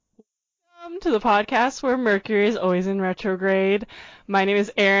to the podcast where Mercury is always in retrograde. My name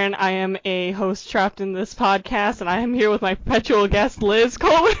is Erin. I am a host trapped in this podcast, and I am here with my perpetual guest, Liz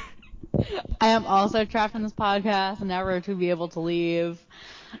Coleman. I am also trapped in this podcast, never to be able to leave.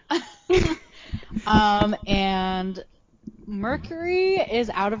 And Mercury is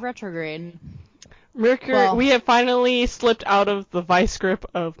out of retrograde. We have finally slipped out of the vice grip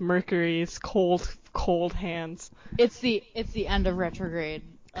of Mercury's cold hands. It's the end of retrograde.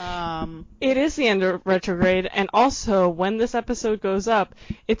 It is the end of retrograde, and also when this episode goes up,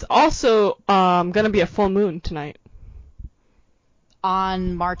 it's also gonna be a full moon tonight.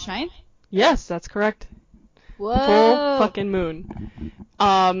 On March 9th? Yes, that's correct. Whoa. Full fucking moon.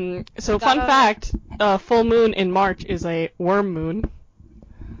 So fun fact, full moon in March is a worm moon.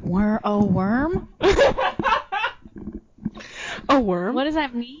 A worm? A worm? What does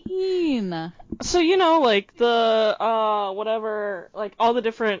that mean? So like the whatever, like all the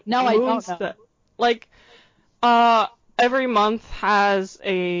different No, moons I don't know. that, like every month has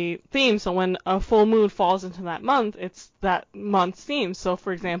a theme. So when a full moon falls into that month, it's that month's theme. So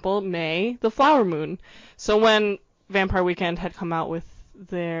for example, May, the flower moon. So when Vampire Weekend had come out with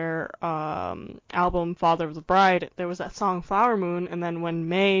their album Father of the Bride, there was that song Flower Moon, and then when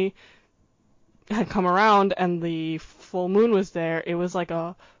May had come around and the full moon was there, it was like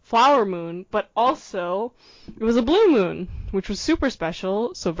a flower moon, but also it was a blue moon, which was super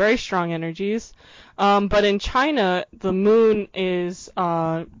special, so very strong energies. But in China, the moon is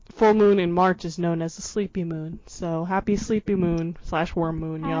full moon in March is known as the sleepy moon. So happy sleepy moon / worm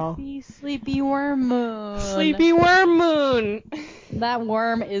moon, y'all. Happy sleepy worm moon. Sleepy worm moon. That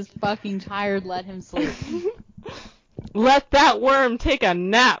worm is fucking tired. Let him sleep. Let that worm take a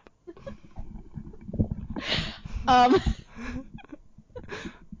nap.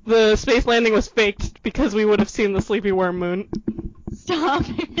 The space landing was faked because we would have seen the sleepy worm moon. Stop.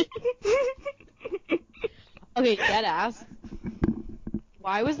 Okay, deadass.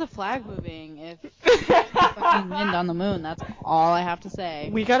 Why was the flag moving if fucking wind on the moon? That's all I have to say.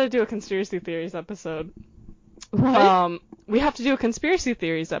 We gotta do a conspiracy theories episode. What? We have to do a conspiracy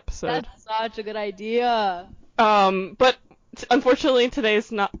theories episode. That's such a good idea. But unfortunately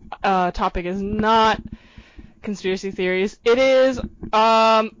today's topic is not conspiracy theories. It is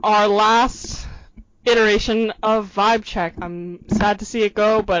our last iteration of Vibe Check. I'm sad to see it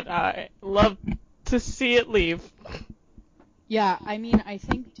go, but I love to see it leave. Yeah, I mean, I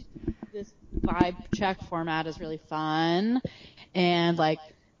think this Vibe Check format is really fun, and like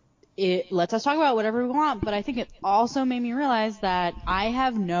it lets us talk about whatever we want, but I think it also made me realize that I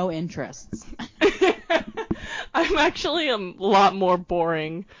have no interests. I'm actually a lot more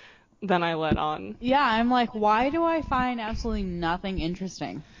boring than I let on. Yeah, I'm like, why do I find absolutely nothing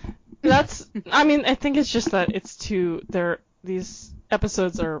interesting? I think it's just that these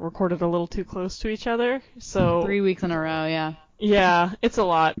episodes are recorded a little too close to each other, so 3 weeks in a row, yeah. Yeah, it's a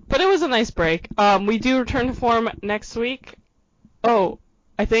lot, but it was a nice break. We do return to form next week. Oh,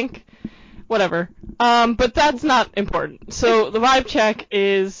 I think. Whatever. But that's not important. So the Vibe Check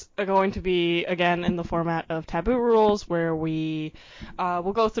is going to be, again, in the format of Taboo Rules, where we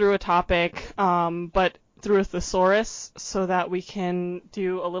will go through a topic, but through a thesaurus, so that we can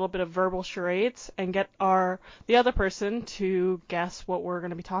do a little bit of verbal charades and get the other person to guess what we're going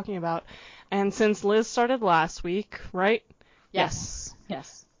to be talking about. And since Liz started last week, right? Yes.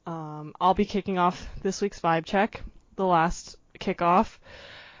 I'll be kicking off this week's Vibe Check, the last kickoff.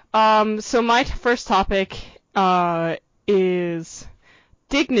 So my first topic is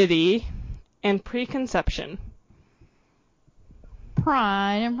dignity and preconception.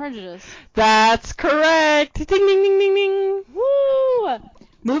 Pride and Prejudice. That's correct. Ding ding ding ding ding. Woo!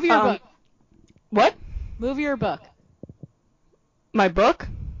 Movie or book? What? Movie or book? My book?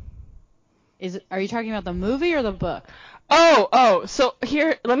 Are you talking about the movie or the book? Oh. So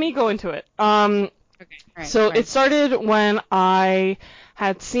here, let me go into it. Okay. Right. It started when I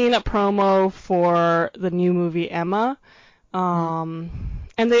had seen a promo for the new movie Emma, and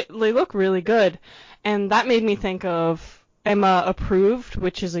they look really good, and that made me think of Emma Approved,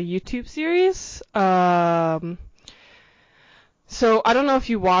 which is a YouTube series. So I don't know if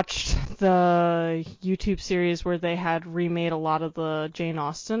you watched the YouTube series where they had remade a lot of the Jane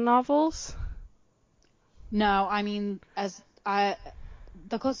Austen novels. No, I mean,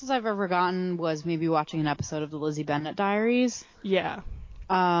 the closest I've ever gotten was maybe watching an episode of the Lizzie Bennet Diaries. Yeah.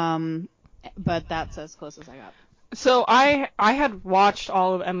 But that's as close as I got. So I had watched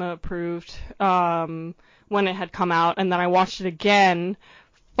all of Emma Approved when it had come out, and then I watched it again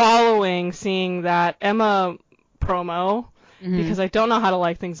following seeing that Emma promo, because I don't know how to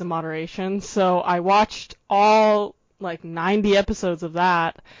like things in moderation. So I watched all like 90 episodes of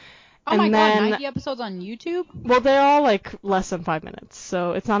that, Oh and my then, god, 90 episodes on YouTube? well, they're all like less than 5 minutes,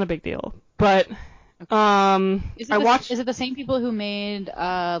 so it's not a big deal. But I watched Is it the same people who made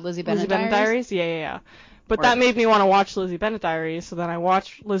Lizzie Lizzie Bennett Bennett Diaries? Diaries. Yeah. But Or that made me want to watch Lizzie Bennett Diaries, so then I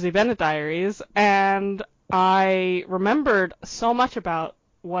watched Lizzie Bennett Diaries, and I remembered so much about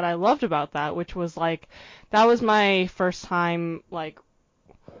what I loved about that, which was like, that was my first time, like,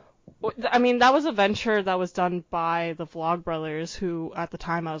 I mean, that was a venture that was done by the Vlogbrothers, who at the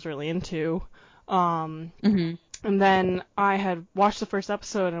time I was really into. Mhm. And then I had watched the first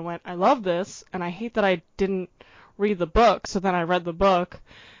episode and went, I love this, and I hate that I didn't read the book, so then I read the book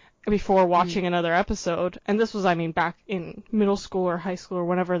before watching another episode. And this was, I mean, back in middle school or high school or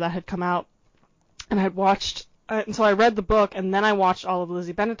whenever that had come out. And I had watched, and so I read the book, and then I watched all of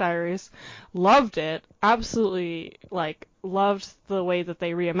Lizzie Bennett Diaries, loved it, absolutely, like, loved the way that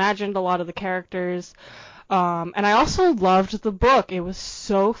they reimagined a lot of the characters. And I also loved the book. It was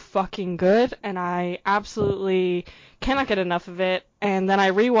so fucking good, and I absolutely cannot get enough of it. And then I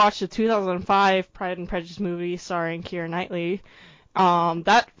rewatched the 2005 Pride and Prejudice movie starring Keira Knightley.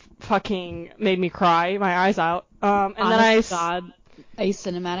 That fucking made me cry my eyes out. And Honest to God, a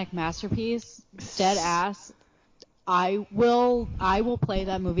cinematic masterpiece, dead ass. I will play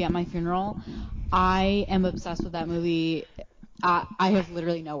that movie at my funeral. I am obsessed with that movie. I have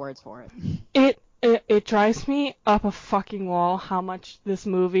literally no words for it. It drives me up a fucking wall how much this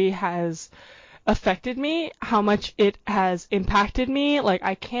movie has affected me, how much it has impacted me. Like,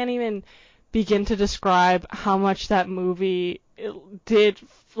 I can't even begin to describe how much that movie did.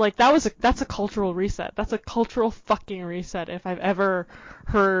 Like, that's a cultural reset. That's a cultural fucking reset if I've ever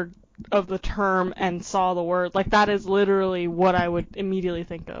heard of the term and saw the word. Like, that is literally what I would immediately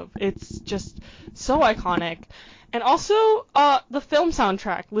think of. It's just so iconic. And also, the film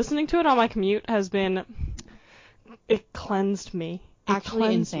soundtrack. Listening to it on my commute has been... It cleansed me.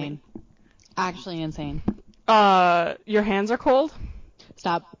 Actually insane. Actually insane. Your hands are cold?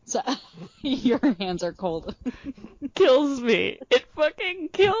 Stop. Your hands are cold. Kills me. It fucking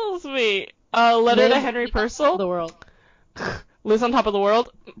kills me. Letter to Henry Purcell. The world. Lives on Top of the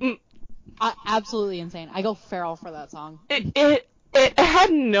World. Absolutely insane. I go feral for that song. It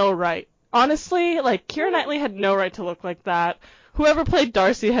had no right. Honestly, like, Keira Knightley had no right to look like that. Whoever played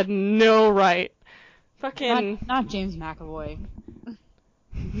Darcy had no right. Fucking... Not James McAvoy.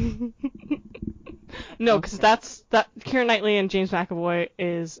 No, because that Keira Knightley and James McAvoy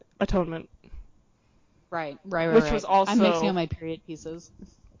is Atonement. Right. Which was also... I'm mixing up my period pieces.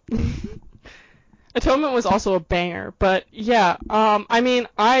 Atonement was also a banger, but yeah, I mean,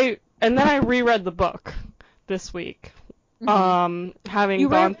 and then I reread the book this week. Having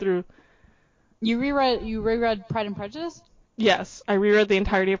gone through... You reread Pride and Prejudice? Yes, I reread the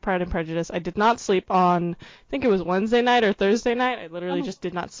entirety of Pride and Prejudice. I did not sleep on, I think it was Wednesday night or Thursday night. I literally just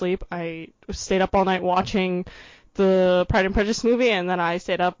did not sleep. I stayed up all night watching the Pride and Prejudice movie, and then I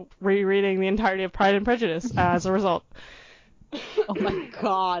stayed up rereading the entirety of Pride and Prejudice as a result. Oh my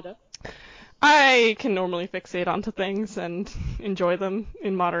god. I can normally fixate onto things and enjoy them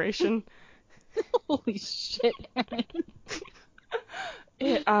in moderation. Holy shit, Aaron.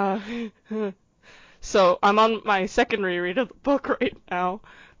 So I'm on my second reread of the book right now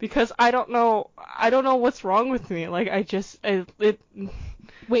because I don't know what's wrong with me. Like,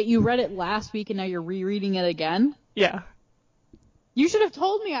 Wait, you read it last week and now you're rereading it again? Yeah. You should have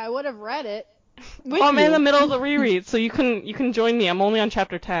told me. I would have read it. I'm in the middle of the reread, so you can join me. I'm only on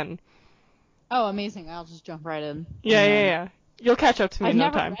chapter 10. Oh, amazing. I'll just jump right in. Yeah. You'll catch up to me in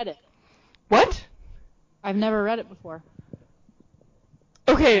no time. I've never read it. What? I've never read it before.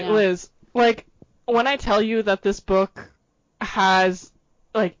 Okay, Liz, like, when I tell you that this book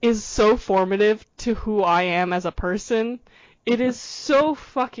is so formative to who I am as a person, it is so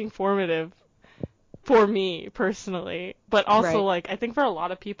fucking formative for me, personally. But also, like, I think for a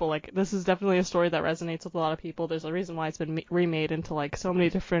lot of people, like, this is definitely a story that resonates with a lot of people. There's a reason why it's been remade into, like, so many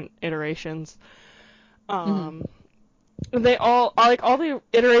different iterations. They all the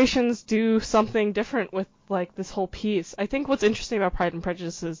iterations do something different with, like, this whole piece. I think what's interesting about Pride and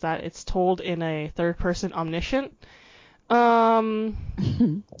Prejudice is that it's told in a third-person omniscient. Do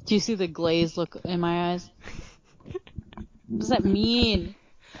you see the glazed look in my eyes? What does that mean?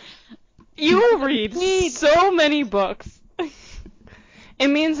 You read so many books. It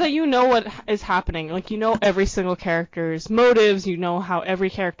means that you know what is happening. Like, you know every single character's motives, you know how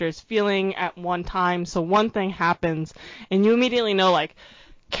every character is feeling at one time, so one thing happens, and you immediately know, like,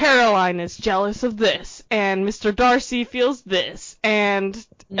 Caroline is jealous of this, and Mr. Darcy feels this, and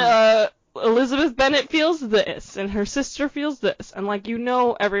Elizabeth Bennet feels this, and her sister feels this, and, like, you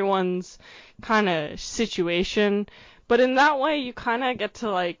know everyone's kind of situation, But in that way, you kind of get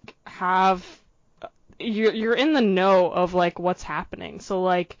to like have you're in the know of like what's happening. So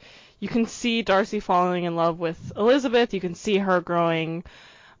like you can see Darcy falling in love with Elizabeth. You can see her growing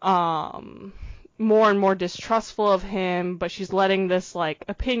more and more distrustful of him, but she's letting this like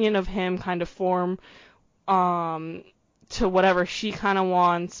opinion of him kind of form to whatever she kind of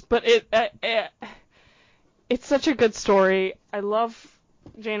wants. But it's such a good story. I love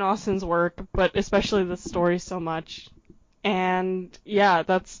Jane Austen's work, but especially this story so much. And yeah,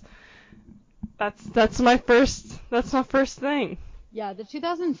 that's my first thing. Yeah, the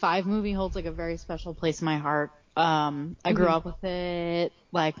 2005 movie holds like a very special place in my heart. I grew up with it.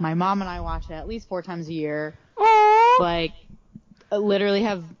 Like my mom and I watch it at least 4 times a year. Aww. Like I literally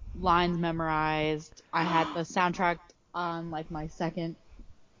have lines memorized. I had the soundtrack on like my second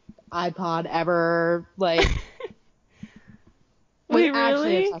iPod ever. Like was Wait,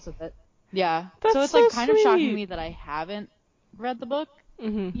 actually really? obsessed with it. Yeah. That's So it's like so kind of shocking sweet. me that I haven't read the book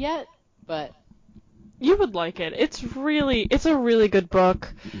Mhm. yet, but You would like it. It's a really good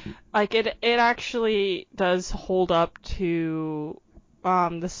book. Like it actually does hold up to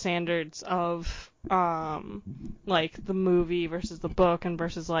the standards of like the movie versus the book and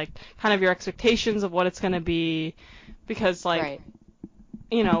versus like kind of your expectations of what it's going to be, because like right.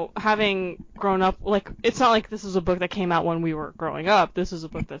 you know, having grown up, like it's not like this is a book that came out when we were growing up. This is a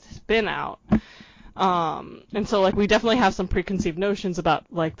book that's been out. And so like we definitely have some preconceived notions about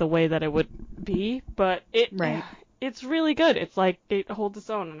like the way that it would be, but Right. it's really good. It's like it holds its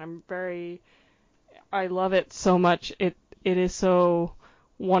own, and I love it so much. It is so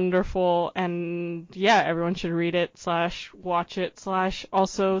wonderful, and yeah, everyone should read it / watch it /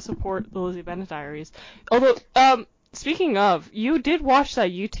 also support the Lizzie Bennet Diaries. Although, speaking of, you did watch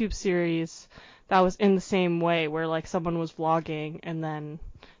that YouTube series that was in the same way, where like someone was vlogging and then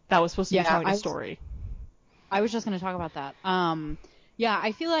that was supposed to be telling a story. I was just going to talk about that. Yeah,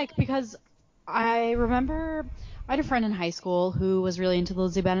 I feel like because I remember I had a friend in high school who was really into the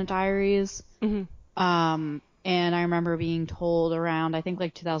Lizzie Bennet Diaries. Mm-hmm. And I remember being told around, I think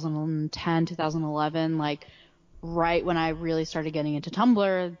like 2010, 2011, like right when I really started getting into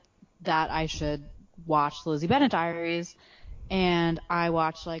Tumblr, that I should watch the Lizzie Bennet Diaries. And I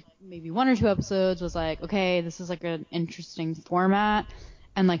watched like maybe 1 or 2 episodes, was like, okay, this is like an interesting format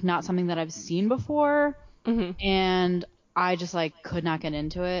and like not something that I've seen before. Mm-hmm. And I just like could not get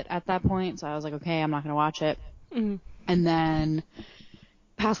into it at that point. So I was like, okay, I'm not going to watch it. Mm-hmm. And then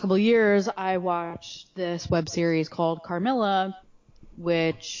past couple years, I watched this web series called Carmilla,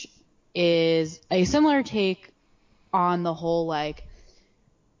 which is a similar take on the whole like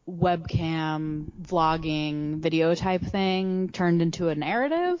webcam vlogging video type thing turned into a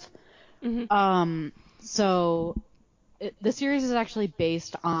narrative. Mm-hmm. So the series is actually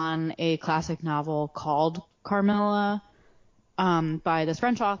based on a classic novel called Carmilla, by this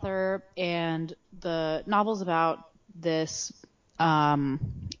French author, and the novel's about this young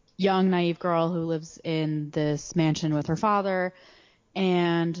naive girl who lives in this mansion with her father,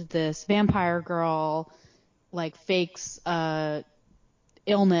 and this vampire girl like fakes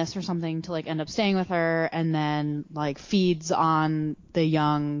illness or something to like end up staying with her, and then like feeds on the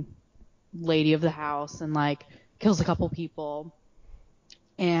young lady of the house and like kills a couple people.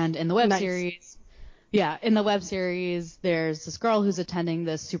 And in the web Nice. series, in the web series, there's this girl who's attending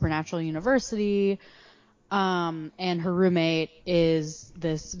this supernatural university, and her roommate is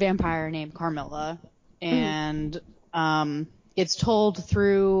this vampire named Carmilla, and it's told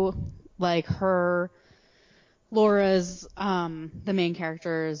through like Laura's, the main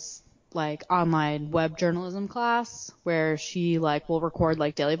character's like online web journalism class, where she like will record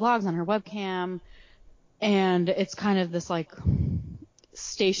like daily vlogs on her webcam, and it's kind of this like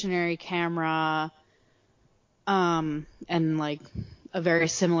stationary camera, and like a very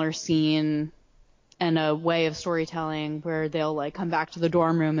similar scene and a way of storytelling where they'll like come back to the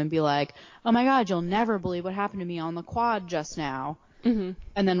dorm room and be like, oh my god, you'll never believe what happened to me on the quad just now. Mm-hmm.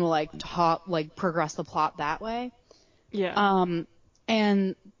 And then we'll like progress the plot that way. Yeah.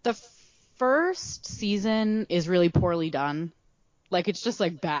 And the first season is really poorly done. Like it's just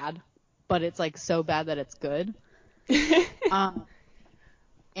like bad, but it's like so bad that it's good.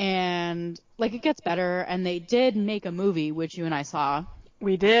 And like it gets better, and they did make a movie which you and I saw.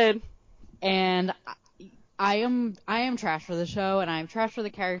 We did. And I am trash for the show, and I'm trash for the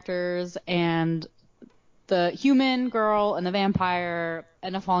characters, and the human girl and the vampire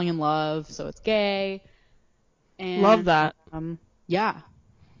end up falling in love, so it's gay. And Love that. Yeah.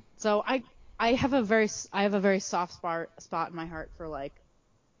 So I have a very soft spot in my heart for like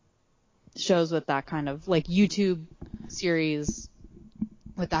shows with that kind of like YouTube series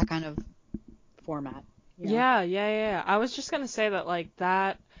with that kind of format. Yeah. I was just gonna say that like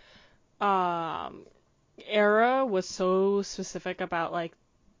that um era was so specific about like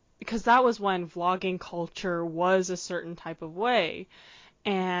because that was when vlogging culture was a certain type of way.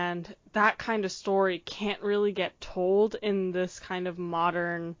 And that kind of story can't really get told in this kind of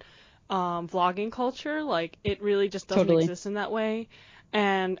modern vlogging culture. Like, it really just doesn't Totally. exist in that way.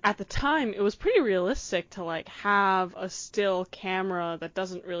 And at the time, it was pretty realistic to like have a still camera that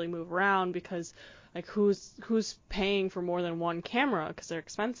doesn't really move around because like who's paying for more than one camera because they're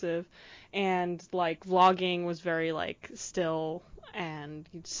expensive, and like vlogging was very like still and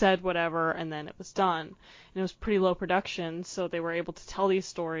you said whatever and then it was done. And it was pretty low production, so they were able to tell these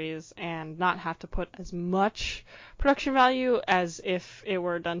stories and not have to put as much production value as if it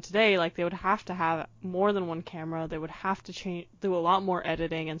were done today. Like they would have to have more than one camera. They would have to do a lot more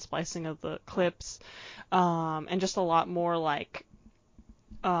editing and splicing of the clips, and just a lot more like,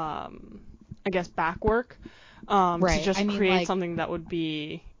 I guess back work, to just create like, something that would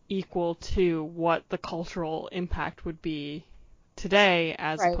be equal to what the cultural impact would be today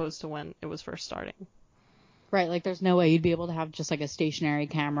as opposed to when it was first starting. Right, like there's no way you'd be able to have just like a stationary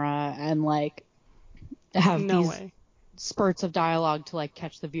camera and like have No these way. spurts of dialogue to like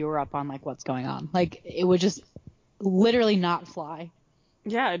catch the viewer up on like what's going on. Like it would just literally not fly.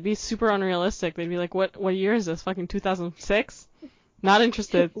 Yeah, it'd be super unrealistic. They'd be like, what year is this? Fucking 2006? Not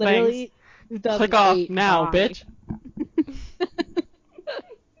interested. Literally, Thanks. Click off now, bitch.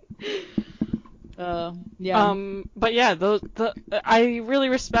 Yeah. But yeah, I really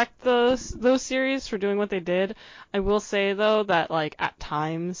respect those series for doing what they did. I will say though that like at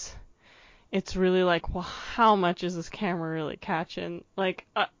times it's really like, well, how much is this camera really catching? Like,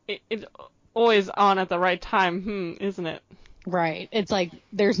 it's always on at the right time, isn't it? Right. It's like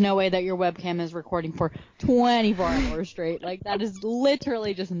there's no way that your webcam is recording for 24 hours straight. Like that is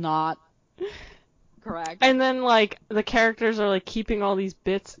literally just not correct. And then like the characters are like keeping all these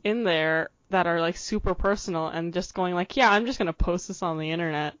bits in there that are like super personal and just going like, yeah, I'm just gonna post this on the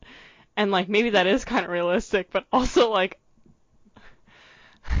internet. And like maybe that is kind of realistic, but also like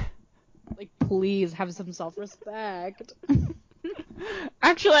please have some self-respect.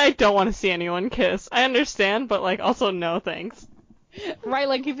 Actually, I don't want to see anyone kiss. I understand, but like also no thanks. Right,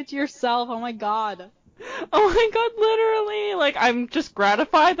 like keep it to yourself. Oh my god. Oh my god, literally. Like I'm just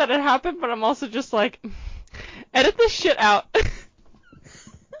gratified that it happened, but I'm also just like, edit this shit out.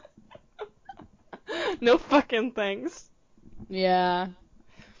 No fucking thanks. Yeah.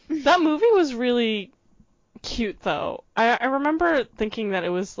 That movie was really cute though. I remember thinking that it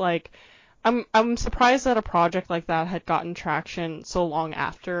was like, I'm surprised that a project like that had gotten traction so long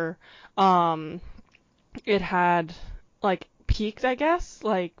after it had like peaked, I guess,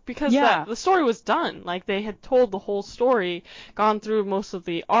 like because the story was done. Like they had told the whole story, gone through most of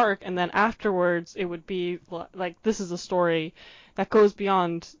the arc, and then afterwards it would be like this is a story that goes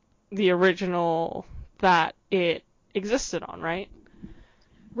beyond the original that it existed on, right?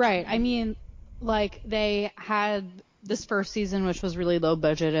 Right. I mean, like they had this first season which was really low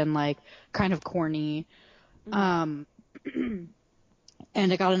budget and like kind of corny. And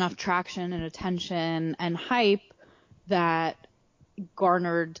it got enough traction and attention and hype that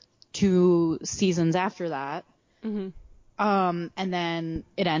garnered 2 seasons after that. And then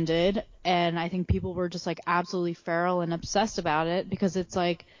it ended, and I think people were just like absolutely feral and obsessed about it because it's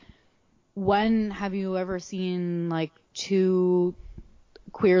like, when have you ever seen like 2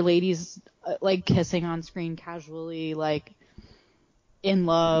 queer ladies like kissing on screen casually, like in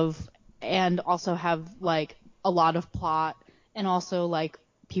love, and also have like a lot of plot, and also like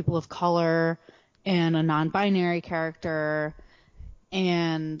people of color and a non-binary character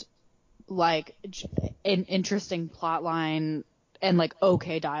and like an interesting plot line and like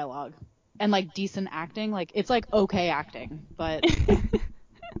okay dialogue and like decent acting. Like it's like okay acting, but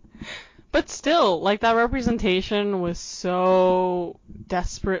But still, like that representation was so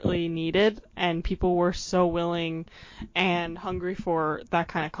desperately needed, and people were so willing and hungry for that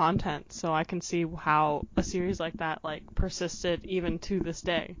kind of content. So I can see how a series like that like persisted even to this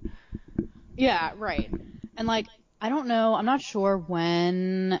day. Yeah, right. And like I don't know, I'm not sure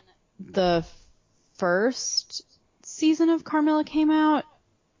when the first season of Carmilla came out,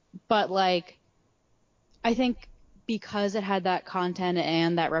 but like I think because it had that content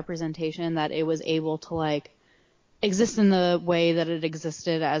and that representation that it was able to like exist in the way that it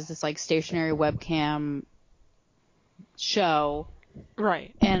existed as this like stationary webcam show.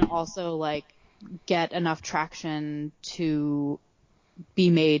 Right. And also like get enough traction to be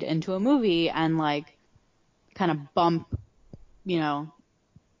made into a movie and like kind of bump, you know,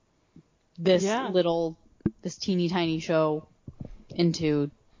 this teeny tiny show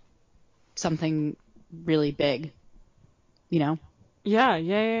into something really big, you know?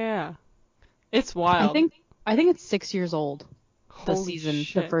 Yeah. It's I wild. think it's 6 years old. Holy The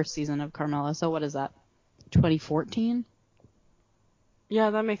shit. first season of Carmela. So what is that? 2014?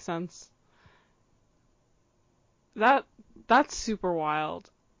 Yeah, that makes sense. That's super wild.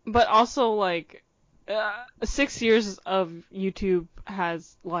 But also, like, 6 years of YouTube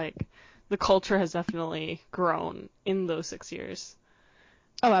has, like, the culture has definitely grown in those 6 years.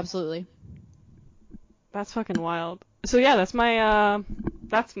 Oh, absolutely. That's fucking wild. So yeah, that's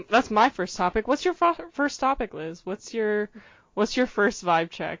my first topic. What's your first topic, Liz? What's your first vibe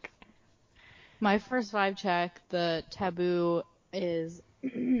check? My first vibe check, the taboo is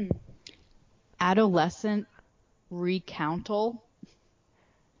adolescent recountal.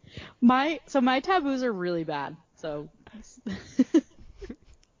 My taboos are really bad. So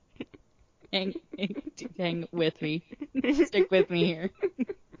hang with me. Stick with me here.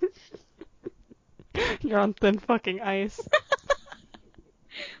 You're on thin fucking ice.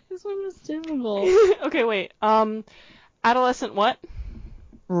 This one was difficult. Okay, wait. Adolescent what?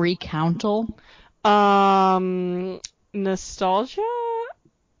 Recountal. Nostalgia?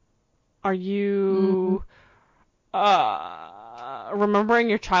 Are you remembering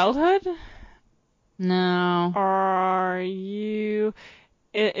your childhood? No. Are you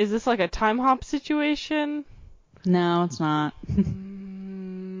is this like a time hop situation? No, it's not.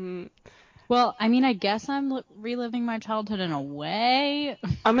 Mm, Well, I mean, I guess I'm reliving my childhood in a way.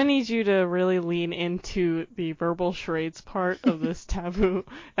 I'm gonna need you to really lean into the verbal charades part of this taboo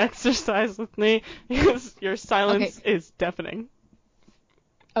exercise with me because your silence is deafening.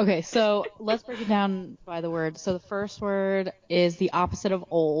 Okay, so let's break it down by the word. So the first word is the opposite of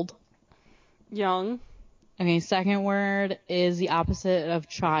old. Young. Okay, second word is the opposite of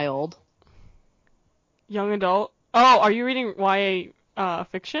child. Young adult. Oh, are you reading YA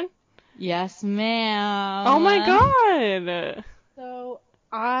fiction? Yes, ma'am. Oh my god! So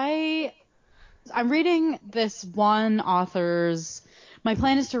I'm reading this one author's. My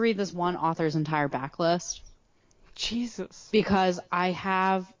plan is to read this one author's entire backlist. Jesus. Because I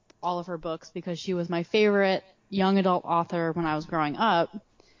have all of her books because she was my favorite young adult author when I was growing up.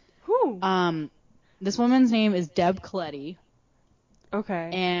 Whew. This woman's name is Deb Coletti. Okay.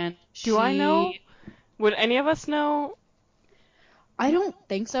 And Do I know? Would any of us know? I don't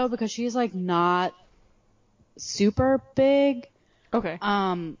think so because she's like not super big. Okay.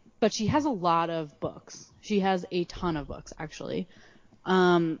 But she has a lot of books. She has a ton of books actually.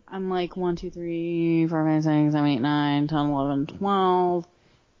 I'm like 1, 2, 3, 4, 5, 6, 7, 8, 9, 10, 11, 12.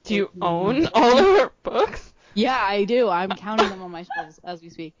 Do you own all of her books? Yeah, I do. I'm counting them on my shelves as we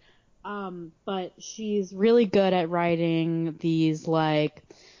speak. But she's really good at writing these like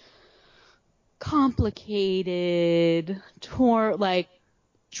complicated,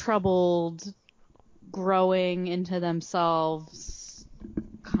 troubled, growing into themselves,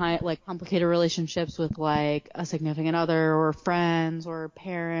 like complicated relationships with like a significant other or friends or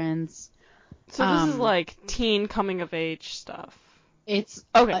parents. So this is like teen coming of age stuff. It's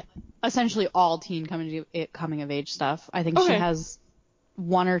okay. Essentially all teen coming of age stuff. I think she has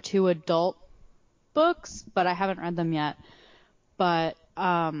 1 or 2 adult books, but I haven't read them yet. But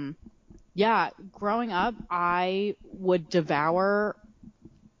yeah, growing up, I would devour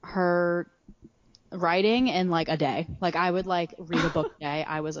her writing in like a day. Like I would like read a book a day.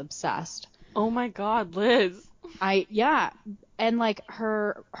 I was obsessed. Oh my god, Liz. And like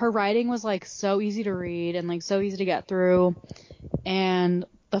her writing was like so easy to read and like so easy to get through. And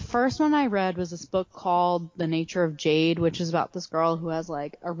the first one I read was this book called The Nature of Jade, which is about this girl who has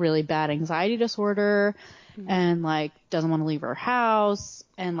like a really bad anxiety disorder and like doesn't want to leave her house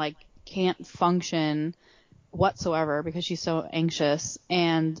and like can't function whatsoever because she's so anxious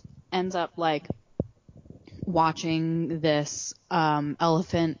and ends up like watching this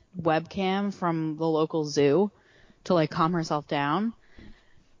elephant webcam from the local zoo to like calm herself down.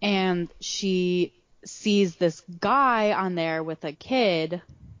 And she sees this guy on there with a kid,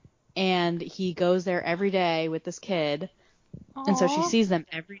 and he goes there every day with this kid. Aww. And so she sees them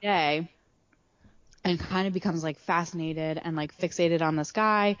every day and kind of becomes like fascinated and like fixated on this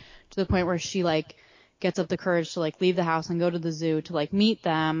guy to the point where she like gets up the courage to like leave the house and go to the zoo to like meet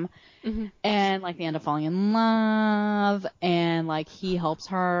them. Mm-hmm. And like they end up falling in love and like he helps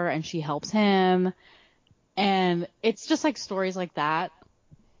her and she helps him. And it's just like stories like that.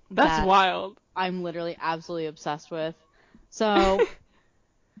 That's wild. I'm literally absolutely obsessed with. So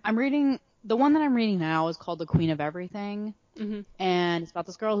the one that I'm reading now is called The Queen of Everything. Mm-hmm. And it's about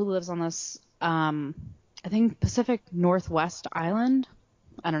this girl who lives on this, I think Pacific Northwest island.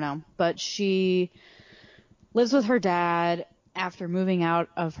 I don't know. But she lives with her dad after moving out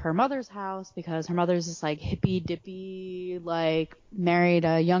of her mother's house, because her mother's this like hippy dippy, like married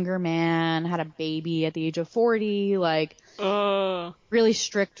a younger man, had a baby at the age of 40, like really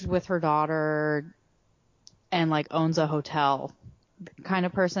strict with her daughter, and like owns a hotel kind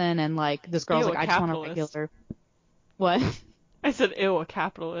of person. And like this girl's Ew, like, I just want a regular. What? I said, ew, a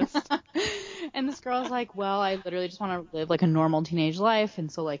capitalist. And this girl's like, well, I literally just want to live like a normal teenage life,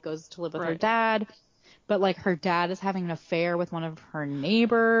 and so like goes to live with her dad. But like her dad is having an affair with one of her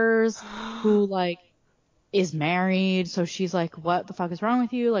neighbors who like is married. So she's like, what the fuck is wrong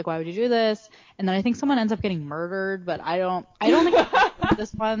with you? Like, why would you do this? And then I think someone ends up getting murdered, but I don't think I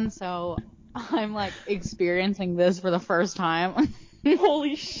this one. So I'm like experiencing this for the first time.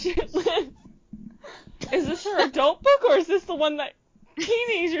 Holy shit, Liz. Is this her adult book, or is this the one that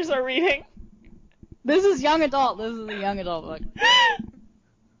teenagers are reading? This is young adult. This is a young adult book.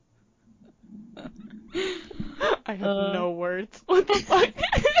 I have no words. What the fuck?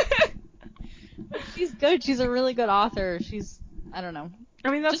 She's good. She's a really good author. I don't know.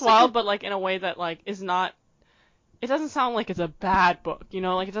 I mean, that's just wild, but like in a way that like is not. It doesn't sound like it's a bad book, you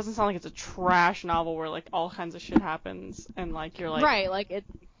know? Like it doesn't sound like it's a trash novel where like all kinds of shit happens and like you're like. Right, like it's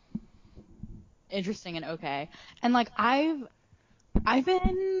interesting and okay. And like I've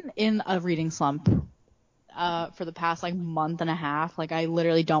been in a reading slump for the past like month and a half. Like I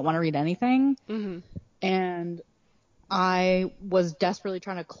literally don't want to read anything. Mm-hmm. And I was desperately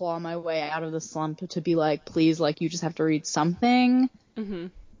trying to claw my way out of the slump to be like, please, like you just have to read something. Mm-hmm.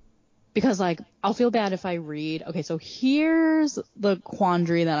 Because like I'll feel bad if I read. Okay, so here's the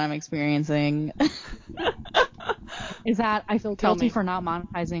quandary that I'm experiencing. Is that I feel guilty for not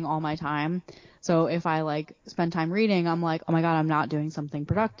monetizing all my time. So if I like spend time reading, I'm like, oh my god, I'm not doing something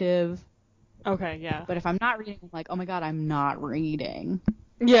productive. Okay, yeah. But if I'm not reading, I'm like, oh my god, I'm not reading.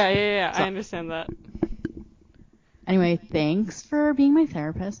 Yeah. So, I understand that. Anyway, thanks for being my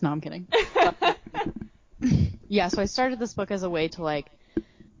therapist. No, I'm kidding. Yeah, so I started this book as a way to like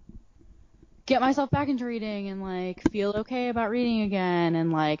get myself back into reading and like feel okay about reading again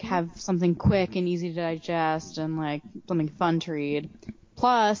and like have something quick and easy to digest and like something fun to read.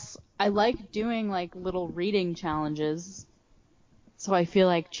 Plus, I like doing like little reading challenges. So I feel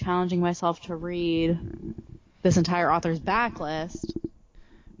like challenging myself to read this entire author's backlist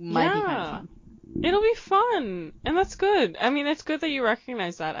might be kind of fun. It'll be fun. And that's good. I mean, it's good that you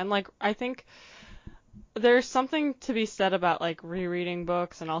recognize that. And like I think there's something to be said about like rereading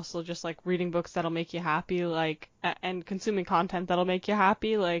books and also just like reading books that'll make you happy, like and consuming content that'll make you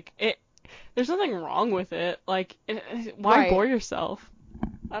happy. Like there's nothing wrong with it. Like why bore yourself?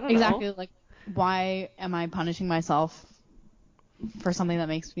 I don't know. Exactly. Like why am I punishing myself for something that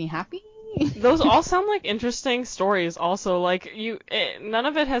makes me happy? Those all sound like interesting stories. Also, like none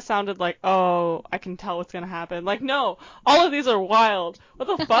of it has sounded like, oh, I can tell what's gonna happen. Like, no, all of these are wild. What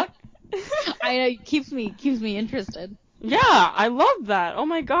the fuck? It keeps me interested. Yeah, I love that. Oh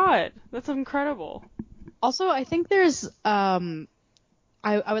my god, that's incredible. Also, I think there's I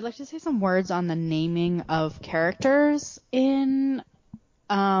would like to say some words on the naming of characters in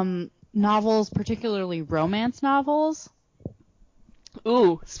novels, particularly romance novels.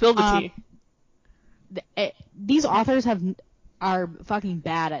 Ooh, spill the tea. These authors are fucking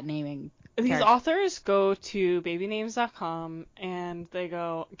bad at naming. These authors go to babynames.com and they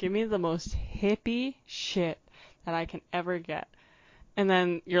go, give me the most hippie shit that I can ever get. And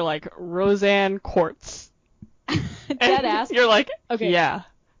then you're like, Roseanne Quartz. Dead ass. You're like, okay. Yeah,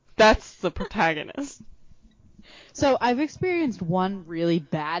 that's the protagonist. So I've experienced one really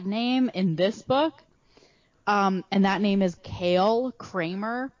bad name in this book, and that name is Kale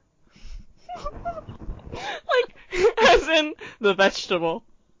Kramer. Like, as in the vegetable.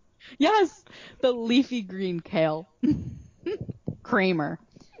 Yes, the leafy green kale. Kramer.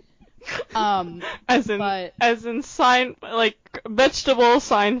 As in like vegetable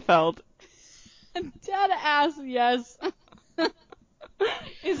Seinfeld. Dead ass, yes.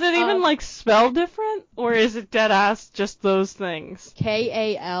 Is it even like spelled different, or is it dead ass just those things?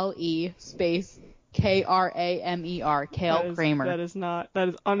 Kale space Kramer. Kale Kramer. That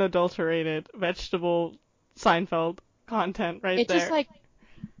is unadulterated vegetable Seinfeld content right there. It's just like,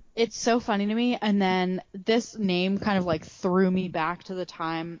 it's so funny to me. And then this name kind of like threw me back to the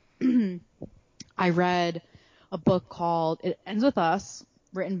time I read a book called It Ends With Us,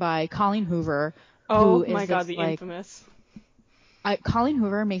 written by Colleen Hoover. Oh my god, the infamous. Colleen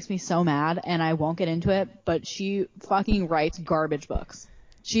Hoover makes me so mad, and I won't get into it, but she fucking writes garbage books.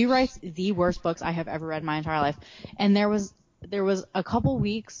 She writes the worst books I have ever read in my entire life. And there was a couple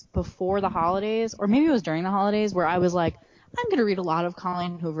weeks before the holidays, or maybe it was during the holidays, where I was like, I'm going to read a lot of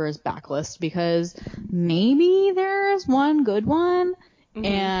Colleen Hoover's backlist because maybe there's one good one,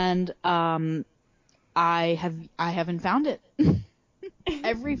 and I haven't found it.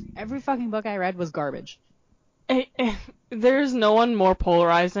 Every fucking book I read was garbage. There's no one more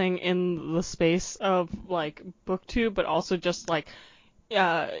polarizing in the space of like booktube, but also just like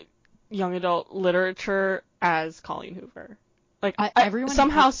young adult literature as Colleen Hoover. Like everyone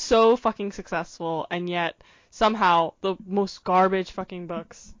somehow so fucking successful, and yet somehow the most garbage fucking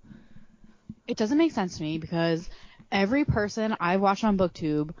books. It doesn't make sense to me because every person I watch on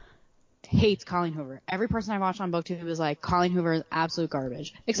BookTube hates Colleen Hoover. Every person I watch on BookTube is like, Colleen Hoover is absolute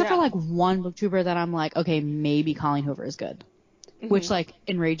garbage. Except for like one booktuber that I'm like, okay, maybe Colleen Hoover is good. Which like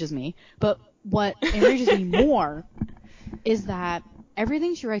enrages me. But what enrages me more is that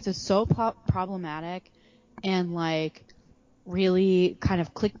everything she writes is so problematic and like really kind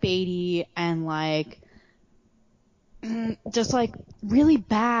of clickbaity and like just like really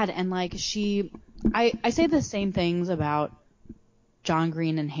bad. And like I say the same things about John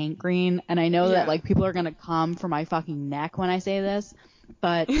Green and Hank Green, and I know that like people are gonna come for my fucking neck when I say this,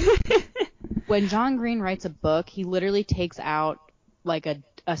 but when John Green writes a book, he literally takes out like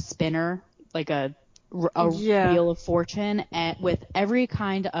a spinner, like a wheel of fortune, and with every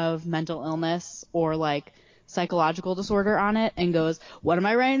kind of mental illness or like psychological disorder on it, and goes, "What am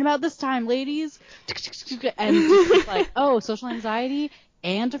I writing about this time, ladies?" And just like, oh, social anxiety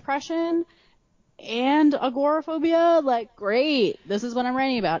and depression and agoraphobia, like, great, this is what I'm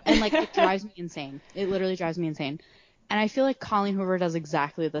writing about. And like, it drives me insane. It literally drives me insane. And I feel like Colleen Hoover does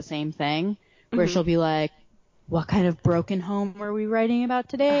exactly the same thing, where she'll be like, what kind of broken home are we writing about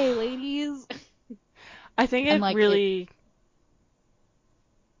today, ladies? I think it like, really...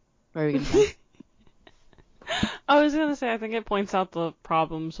 What are we going to say? I was going to say, I think it points out the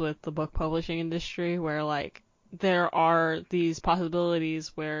problems with the book publishing industry, where like, there are these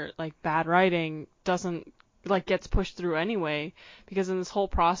possibilities where like bad writing doesn't like gets pushed through anyway, because in this whole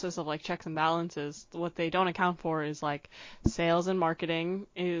process of like checks and balances, what they don't account for is like sales and marketing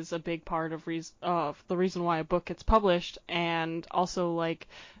is a big part of the reason why a book gets published, and also like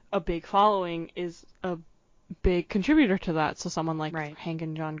a big following is a big contributor to that. So someone like Hank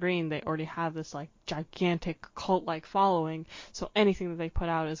and John Green, they already have this like gigantic cult-like following, so anything that they put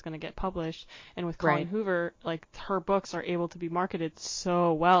out is going to get published. And with Colleen Hoover, like her books are able to be marketed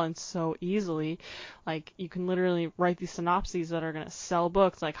so well and so easily. Like you can literally write these synopses that are going to sell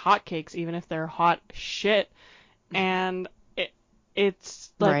books like hotcakes, even if they're hot shit, and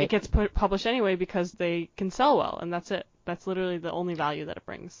it's like it gets published anyway because they can sell well, and that's it. That's literally the only value that it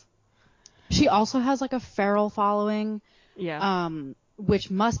brings. She also has like a feral following, which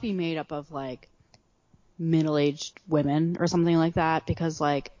must be made up of like middle-aged women or something like that, because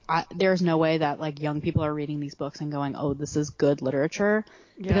like there's no way that like young people are reading these books and going, oh, this is good literature,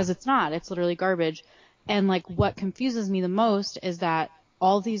 because it's not. It's literally garbage. And like what confuses me the most is that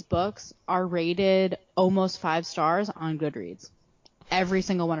all these books are rated almost 5 stars on Goodreads. Every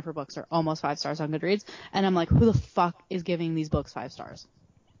single one of her books are almost 5 stars on Goodreads, and I'm like, who the fuck is giving these books 5 stars?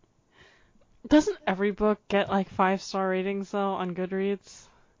 Doesn't every book get like 5-star ratings though on Goodreads?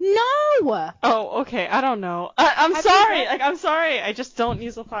 No! Oh, okay. I don't know. I'm sorry. Like, I'm sorry. I just don't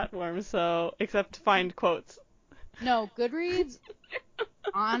use the platform, so except to find quotes. No, Goodreads,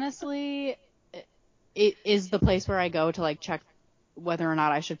 honestly, it is the place where I go to like check whether or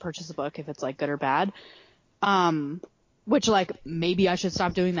not I should purchase a book, if it's like good or bad. Which like maybe I should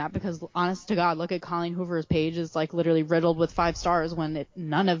stop doing that, because honest to God, look at Colleen Hoover's page, is like literally riddled with 5 stars when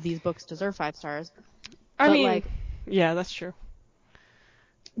none of these books deserve 5 stars. I mean, like, yeah, that's true.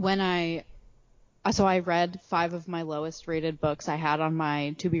 When I read 5 of my lowest rated books I had on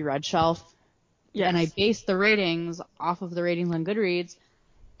my to be read shelf. Yes. And I based the ratings off of the ratings on Goodreads,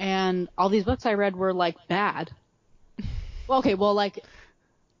 and all these books I read were like bad. Well, okay, well, like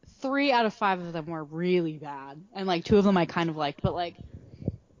 3 out of 5 of them were really bad, and like 2 of them I kind of liked, but like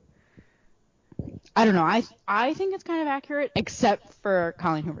I don't know. I think it's kind of accurate, except for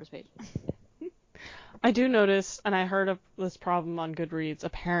Colleen Hoover's page. I do notice, and I heard of this problem on Goodreads,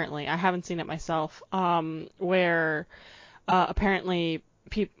 apparently. I haven't seen it myself, where apparently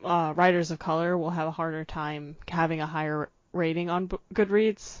writers of color will have a harder time having a higher rating on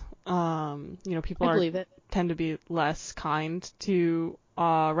Goodreads. You know, people tend to be less kind to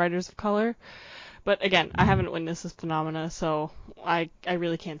writers of color. But again, I haven't witnessed this phenomena, so I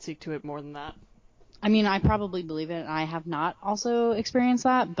really can't speak to it more than that. I mean, I probably believe it, and I have not also experienced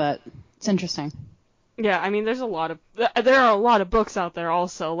that, but it's interesting. Yeah, I mean, there are a lot of books out there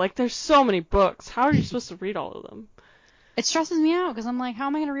also. Like, there's so many books. How are you supposed to read all of them? It stresses me out, because I'm like, how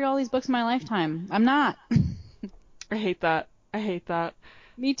am I going to read all these books in my lifetime? I'm not. I hate that. I hate that.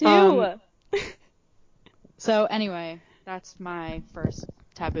 Me too. So anyway, that's my first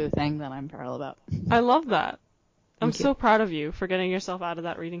taboo thing that I'm proud about. I love that. I'm Thank you. so proud of you for getting yourself out of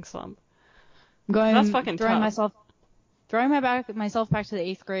that reading slump. I'm going, That's fucking throwing tough. myself back to the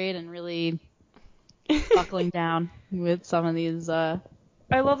 8th grade and really buckling down with some of these. I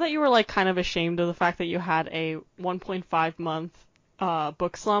love that you were like kind of ashamed of the fact that you had a 1.5 month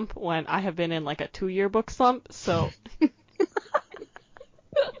book slump when I have been in like a 2-year book slump. So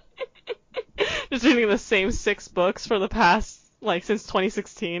just reading the same 6 books for the past like since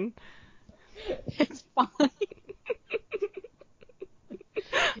 2016. It's fine.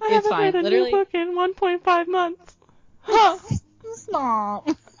 I It's haven't fine. read a Literally. new book in 1.5 months. Huh. Stop.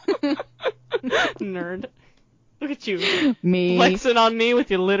 Nerd. Look at you. Me. Flexing on me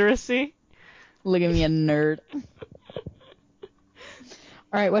with your literacy. Look at me, a nerd. All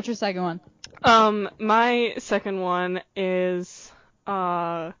right, what's your second one? My second one is,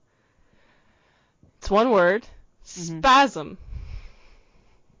 it's one word. Spasm.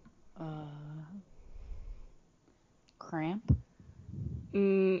 Cramp?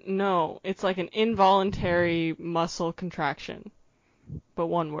 No, it's like an involuntary muscle contraction, but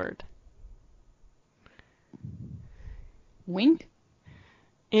one word. Wink?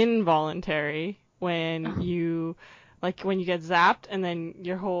 Involuntary, when you get zapped and then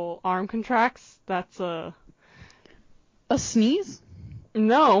your whole arm contracts, that's A sneeze?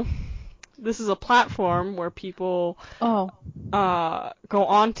 No. This is a platform where people go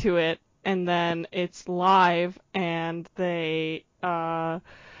onto it, and then it's live, and they have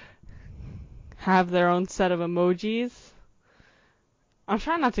their own set of emojis. I'm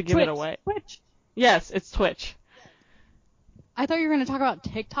trying not to give it away. Twitch. Yes, it's Twitch. I thought you were going to talk about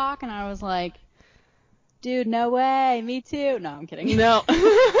TikTok, and I was like, dude, no way, me too. No, I'm kidding. No.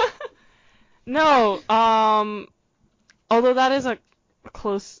 No, although that is a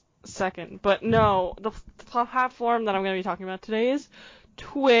close second. But no, the platform that I'm going to be talking about today is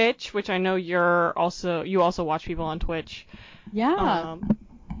Twitch, which I know you also watch people on Twitch. Yeah.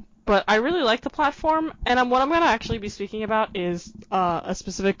 But I really like the platform, and what I'm going to actually be speaking about is a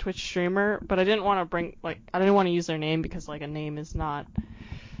specific Twitch streamer, but I didn't want to use their name because like a name is not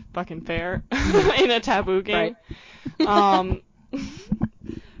fucking fair in a taboo game. Right.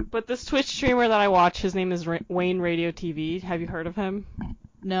 But this Twitch streamer that I watch, his name is Wayne Radio TV. Have you heard of him?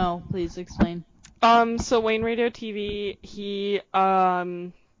 No, please explain. So Wayne Radio TV, he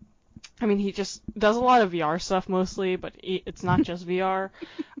just does a lot of VR stuff mostly, but it's not just VR.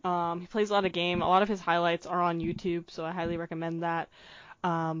 He plays a lot of game. A lot of his highlights are on YouTube, so I highly recommend that.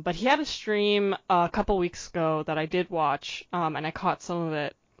 But he had a stream a couple weeks ago that I did watch, and I caught some of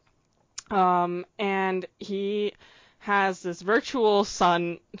it. And he has this virtual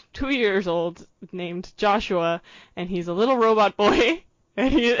son, 2 years old, named Joshua, and he's a little robot boy,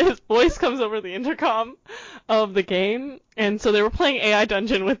 and his voice comes over the intercom of the game, and so they were playing AI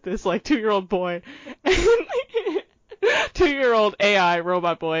Dungeon with this, like, 2-year-old boy, 2-year-old AI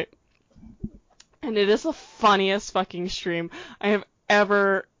robot boy, and it is the funniest fucking stream I have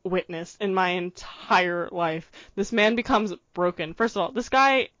ever witnessed in my entire life. This man becomes broken. First of all, this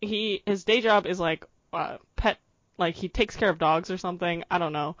guy, his day job is like pet, like he takes care of dogs or something. I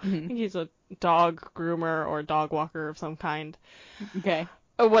don't know. Mm-hmm. I think he's a dog groomer or a dog walker of some kind. Okay.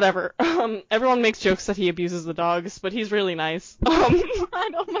 Whatever. Everyone makes jokes that he abuses the dogs, but he's really nice.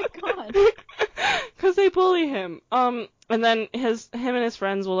 Oh my god. Because they bully him. And then him and his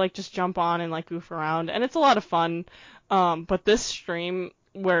friends will like just jump on and like goof around, and it's a lot of fun. But this stream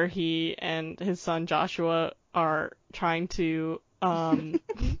where he and his son Joshua are trying to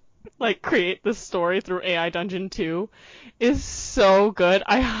like create this story through AI Dungeon 2 is so good.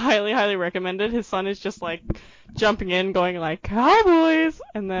 I highly, highly recommend it. His son is just like jumping in, going like cowboys,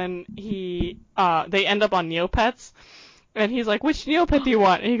 and then they end up on Neopets, and he's like, which Neopet do you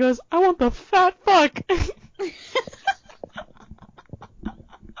want? And he goes, I want the fat fuck.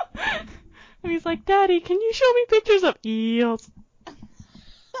 And he's like, Daddy, can you show me pictures of eels?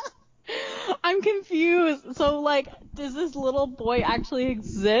 I'm confused. So, like, does this little boy actually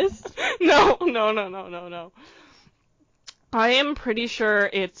exist? No. I am pretty sure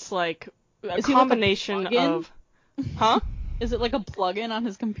it's like a combination of... Huh? Is it like a plug-in on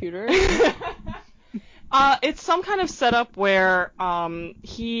his computer? It's some kind of setup where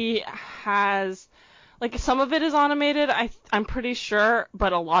he has... Like, some of it is automated, I'm pretty sure,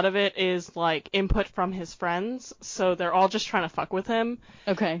 but a lot of it is, like, input from his friends, so they're all just trying to fuck with him.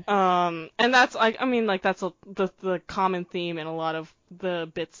 Okay. And that's, that's the common theme in a lot of the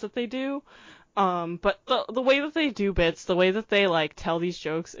bits that they do. But the way that they do bits, the way that they like tell these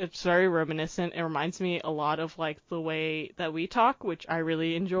jokes, it's very reminiscent. It reminds me a lot of like the way that we talk, which I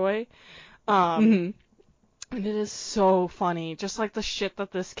really enjoy. Um, Mhm. and it is so funny, just like the shit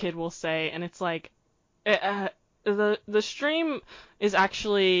that this kid will say, and it's like, the stream is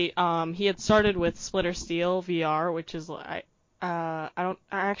actually he had started with Splitter Steel VR, which is I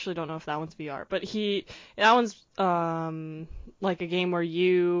actually don't know if that one's VR, but that one's like a game where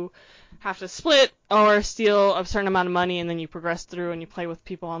you have to split or steal a certain amount of money, and then you progress through and you play with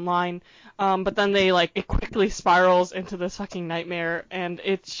people online. But then it quickly spirals into this fucking nightmare, and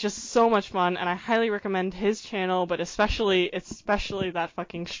it's just so much fun. And I highly recommend his channel, but especially that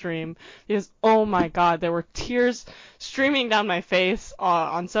fucking stream, because oh my god, there were tears streaming down my face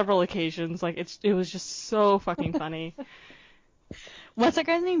on several occasions. Like it was just so fucking funny. What's that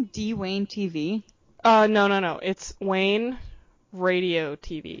guy's name? Dwayne TV? No. It's Wayne Radio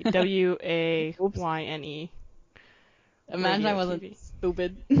TV. Oops. WAYNE. Imagine I Radio wasn't TV.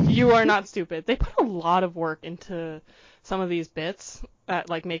 stupid. You are not stupid. They put a lot of work into some of these bits that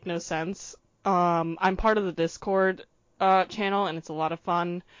like make no sense. I'm part of the Discord channel, and it's a lot of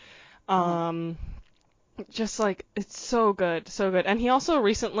fun. Just like it's so good, so good. And he also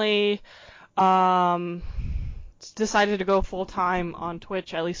recently um decided to go full time on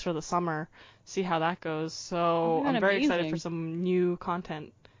Twitch, at least for the summer. See how that goes. Oh So my God, I'm very excited amazing. for some new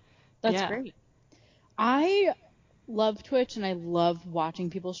content. That's Yeah. great. I love Twitch and I love watching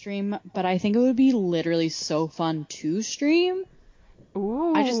people stream, but I think it would be literally so fun to stream.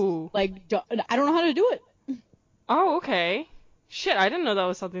 I just Ooh. I don't know how to do it. Oh, okay. Shit, I didn't know that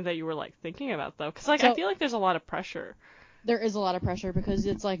was something that you were like thinking about though, because like I So feel like there's a lot of pressure. there is a lot of pressure because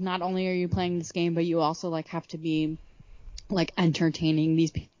it's like not only are you playing this game, but you also like have to be like entertaining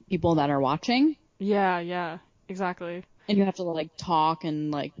these people that are watching, Yeah, exactly. and you have to like talk and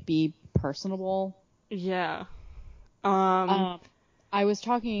like be personable. Yeah. Um. Um, I was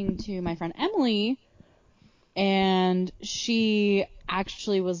talking to my friend Emily, and she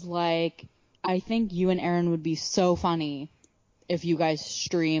actually was like, I think you and Aaron would be so funny if you guys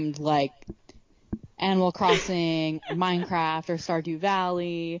streamed like Animal Crossing or Minecraft or Stardew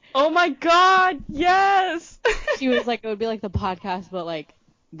Valley. Oh my God, yes. She was like, it would be like the podcast, but like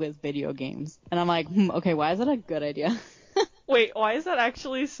with video games. And I'm like, okay, why is that a good idea? Wait, why is that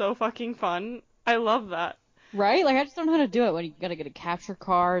actually so fucking fun? I love that. Right? Like, I just don't know how to do it when you gotta get a capture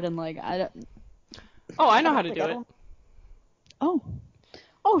card and like, Oh, I know how to do I it. don't. Oh.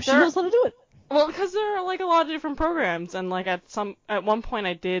 Oh, she There, knows how to do it. well, because there are like a lot of different programs, and like at one point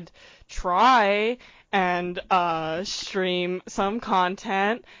I did try and stream some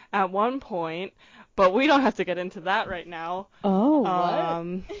content at one point, but we don't have to get into that right now. Oh, what?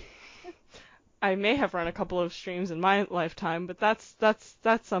 Um, I may have run a couple of streams in my lifetime, but that's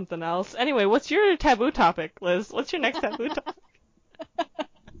something else. Anyway, what's your taboo topic, Liz? What's your next taboo topic?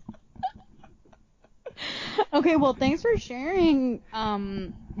 Okay, well, thanks for sharing,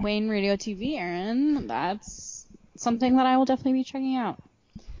 Wayne Radio TV, Aaron. That's something that I will definitely be checking out.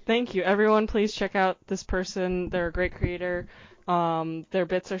 Thank you, everyone. Please check out this person. They're a great creator. Their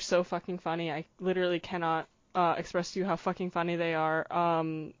bits are so fucking funny. I literally cannot express to you how fucking funny they are.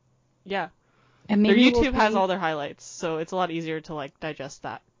 Yeah. And Their maybe we'll YouTube has see. all their highlights, so it's a lot easier to like digest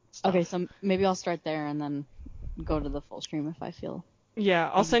that stuff. Okay, so maybe I'll start there and then go to the full stream if I feel. Yeah,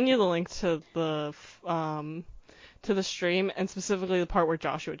 I'll the need send you to. the link to the stream, and specifically the part where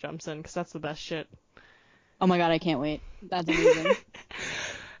Joshua jumps in, because that's the best shit. Oh my god, I can't wait. That's amazing.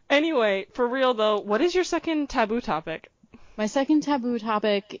 Anyway, for real though, what is your second taboo topic? My second taboo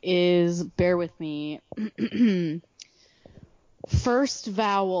topic is, bear with me, first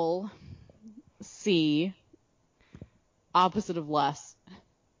vowel C, opposite of less.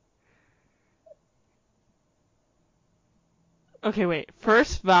 Okay, wait.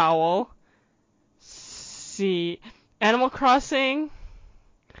 First vowel C. Animal Crossing?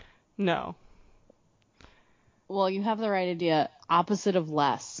 No. Well, you have the right idea. Opposite of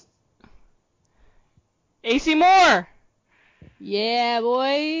less. AC Moore! Yeah,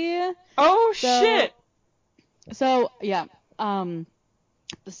 boy. Oh So, shit! yeah.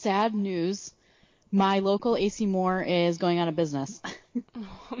 Sad news. My local AC Moore is going out of business.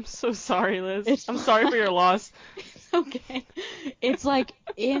 Oh, I'm so sorry, Liz. It's I'm sorry for your loss. okay. It's like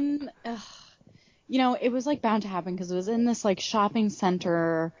it was like bound to happen because it was in this like shopping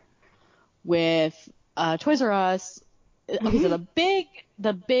center with Toys R Us. Okay, so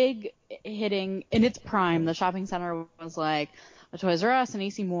the big hitting in its prime, the shopping center was like a Toys R Us and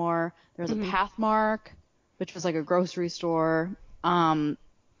AC Moore. There was a Pathmark, which was like a grocery store, a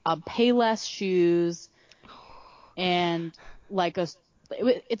Payless shoes, and like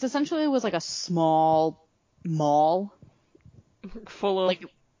it's essentially was like a small mall. Full of Like,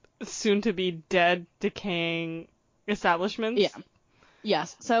 soon to be dead, decaying establishments. yeah.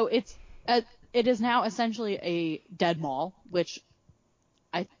 Yes. So it is now essentially a dead mall, which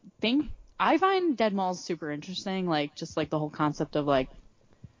I think I find dead malls super interesting. Like, just like the whole concept of like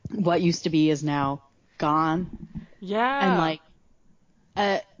what used to be is now gone. Yeah. And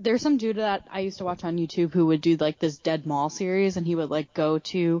like, there's some dude that I used to watch on YouTube who would do like this dead mall series, and he would like go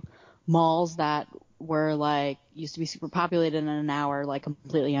to malls that were like used to be super populated and are now are like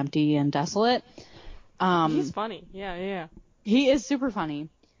completely empty and desolate. He's funny. Yeah, yeah. He is super funny.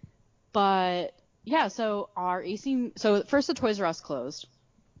 But yeah, so first the Toys R Us closed.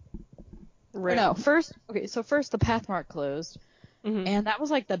 Right. No, first the Pathmark closed. Mm-hmm. And that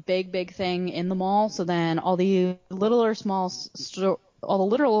was like the big thing in the mall. So then all the littler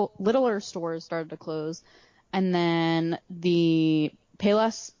stores started to close, and then the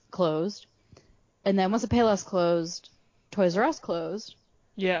Payless closed, and then once the Payless closed, Toys R Us closed,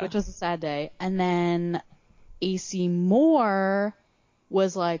 Yeah. which was a sad day, and then AC Moore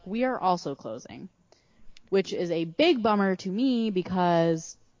was like, we are also closing, which is a big bummer to me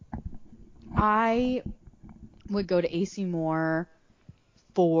because I would go to AC Moore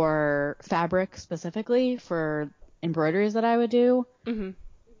for fabric specifically for embroideries that I would do. Mm-hmm.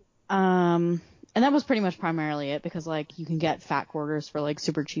 And that was pretty much primarily it because like you can get fat quarters for like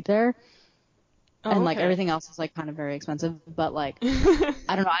super cheap there. Oh, And like okay. everything else is like kind of very expensive, but like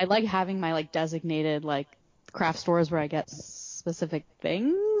I don't know, I like having my like designated like craft stores where I get specific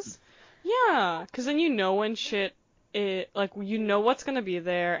things. Yeah, because then you know when you know what's gonna be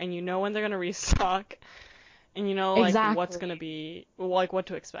there, and you know when they're gonna restock, and you know like what's gonna Exactly. be, like what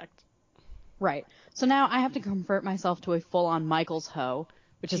to expect. Right. So now I have to convert myself to a full-on Michael's hoe,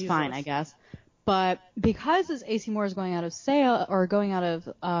 which is fine, I Jesus. guess. But because this AC Moore is going out of sale or going out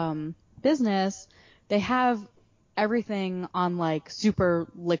of business, they have everything on like super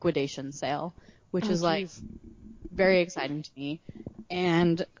liquidation sale, which Oh, is like jeez. very exciting to me.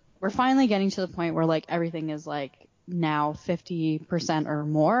 And we're finally getting to the point where like everything is like now 50% or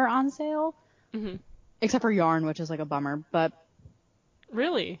more on sale, Mm-hmm. except for yarn, which is like a bummer. But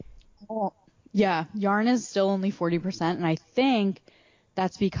Really? yeah, yarn is still only 40%, and I think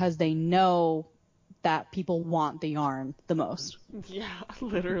that's because they know that people want the yarn the most. Yeah, So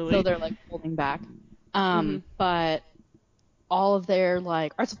literally. they're like holding back. Mm-hmm. But all of their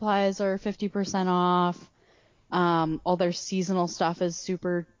like art supplies are 50% off. All their seasonal stuff is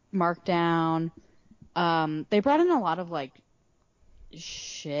super marked down. They brought in a lot of like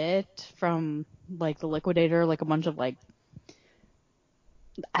shit from like the liquidator, like a bunch of like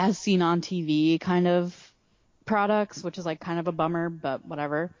as seen on TV kind of products, which is like kind of a bummer, but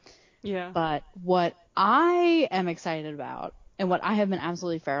whatever. Yeah. But what I am excited about and what I have been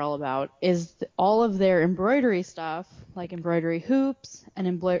absolutely feral about is all of their embroidery stuff, like embroidery hoops and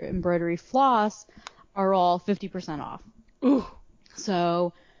embroidery floss, are all 50% off. Ooh.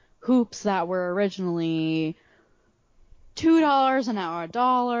 So hoops that were originally $2 and now are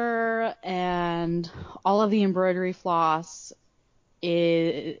 $1, and all of the embroidery floss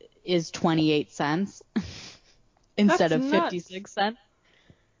is 28 cents instead That's of nuts. 56 cents.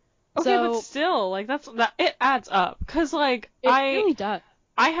 Okay, but So still, like that it adds up. 'Cause like it really does.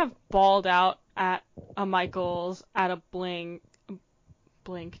 I have balled out at a Michaels, at a Blink,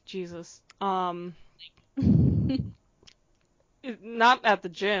 Jesus. Not at the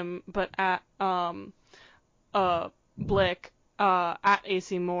gym, but at Blick, at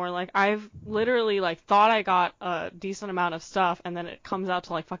AC Moore. Like I've literally like thought I got a decent amount of stuff, and then it comes out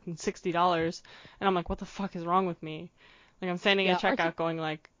to like fucking $60, and I'm like, what the fuck is wrong with me? Like I'm standing at Yeah, checkout going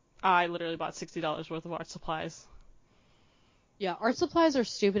like, I literally bought $60 worth of art supplies. art supplies are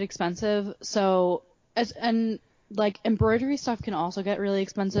stupid expensive. So and like embroidery stuff can also get really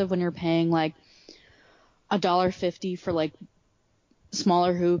expensive when you're paying like $1.50 for like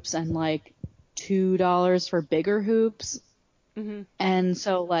smaller hoops and like $2 for bigger hoops. Mm-hmm. And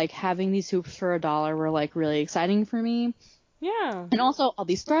so like having these hoops for $1 were like really exciting for me. Yeah. And also all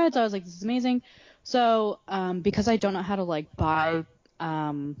these threads, I was like, this is amazing. So because I don't know how to like buy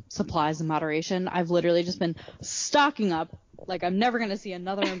supplies in moderation, I've literally just been stocking up. Like I'm never gonna see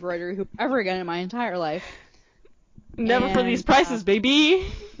another embroidery hoop ever again in my entire life. Never for these And prices, baby.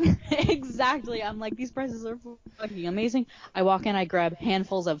 exactly, I'm like, these prices are fucking amazing. I walk in, I grab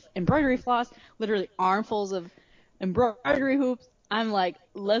handfuls of embroidery floss, literally armfuls of embroidery hoops. I'm like,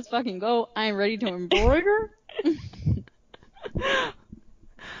 let's fucking go. I'm ready to embroider.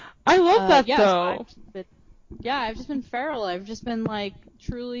 I love that Yeah, so though. I've just been feral. I've just been like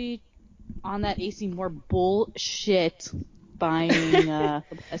truly on that AC Moore bullshit. buying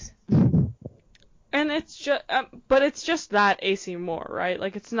this. And it's just, but it's just that AC Moore, right?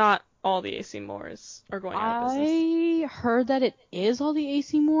 Like, it's not all the AC Moores are going out of business. I heard that it is all the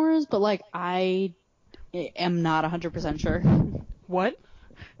AC Moores, but like I am not 100% sure. What?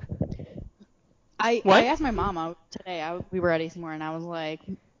 I What? asked my mom out today. We were at AC Moore, and I was like,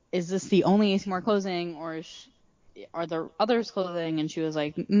 "Is this the only AC Moore closing, or are there others closing?" And she was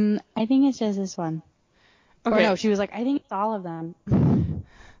like, "I think it's just this one." Okay. Or no, she was like, "I think it's all of them."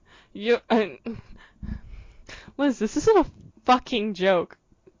 Liz, this isn't a fucking joke.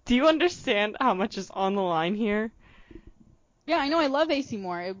 Do you understand how much is on the line here? Yeah, I know. I love AC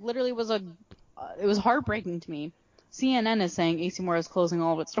Moore. It literally was it was heartbreaking to me. CNN is saying AC Moore is closing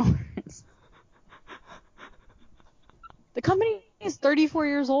all of its stores. The company is 34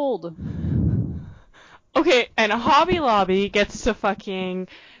 years old. Okay, and Hobby Lobby gets to fucking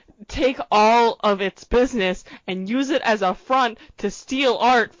take all of its business and use it as a front to steal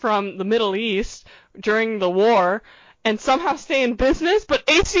art from the Middle East during the war and somehow stay in business, but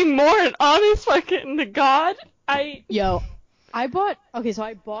AC Moore and honest fucking to God, I bought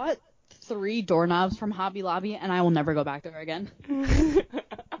 3 doorknobs from Hobby Lobby, and I will never go back there again.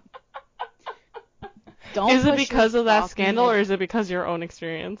 Is it because of that scandal, or is it because of your own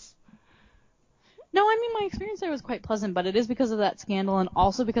experience? No, I mean, my experience there was quite pleasant, but it is because of that scandal, and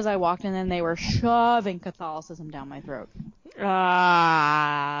also because I walked in and they were shoving Catholicism down my throat.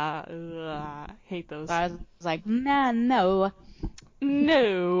 Hate those. So I was like, nah, no.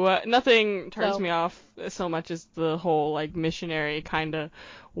 No, nothing turns me off so much as the whole, like, missionary kind of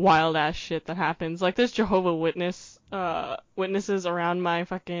wild-ass shit that happens. Like, there's Jehovah's Witnesses around my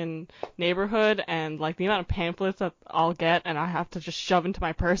fucking neighborhood, and, like, the amount of pamphlets that I'll get, and I have to just shove into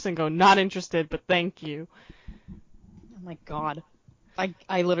my purse and go, not interested, but thank you. Oh my God.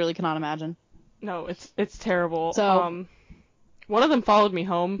 I literally cannot imagine. No, it's terrible. So, one of them followed me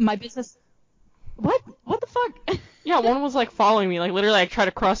home. My business... What? What the fuck? Yeah, one was, like, following me. Like, literally, I tried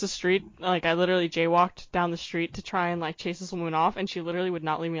to cross the street. Like, I literally jaywalked down the street to try and, like, chase this woman off, and she literally would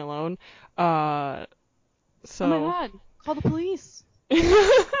not leave me alone. So... Oh my God. Call the police.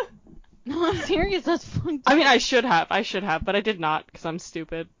 No, I'm serious. That's fucked I mean, up. I should have, but I did not, because I'm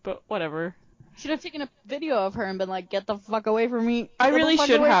stupid. But whatever. Should have taken a video of her and been like, get the fuck away from me. I really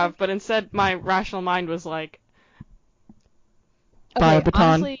should have, but instead my rational mind was like, buy a baton.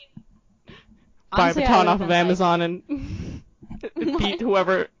 Honestly, buy a baton off of Amazon and beat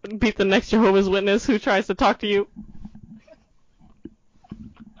the next Jehovah's Witness who tries to talk to you.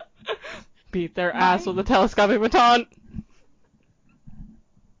 Beat their ass with a telescopic baton.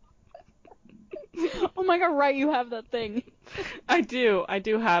 Oh my God, right, you have that thing. I do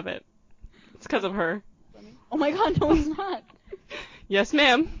have it. It's because of her. Oh my God, no, it's not. Yes,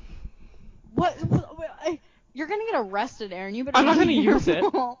 ma'am. What? You're gonna get arrested, Aaron. You better. I'm not gonna use it.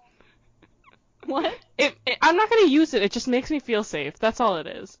 What? I'm not gonna use it. It just makes me feel safe. That's all it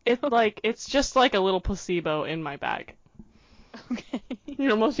is. It's just like a little placebo in my bag. Okay. You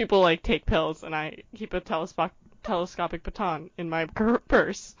know, most people like take pills, and I keep a telescopic baton in my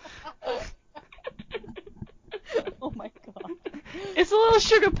purse. Oh my God. It's a little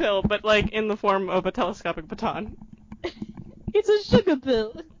sugar pill, but like in the form of a telescopic baton. It's a sugar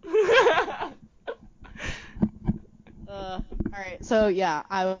pill. Alright, so yeah,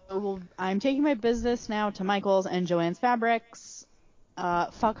 I'm taking my business now to Michael's and Joann's Fabrics.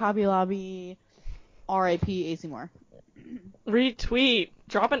 Fuck Hobby Lobby. R.I.P. AC Moore. Retweet.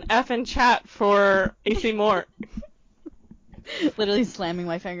 Drop an F in chat for AC Moore. Literally slamming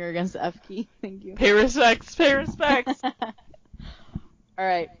my finger against the F key. Thank you. Pay respects. Pay respects.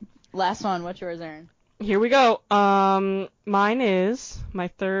 Alright, last one. What's yours, Aaron? Here we go. My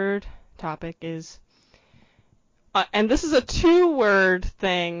third topic is, and this is a 2-word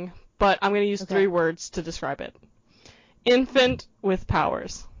thing, but I'm going to use 3 words to describe it. Infant with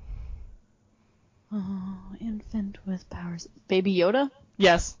powers. Oh, infant with powers. Baby Yoda?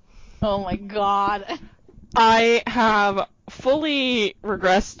 Yes. Oh my God. I have fully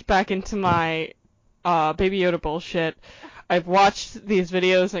regressed back into my Baby Yoda bullshit. I've watched these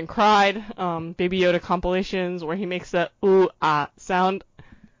videos and cried. Baby Yoda compilations where he makes that ooh ah sound,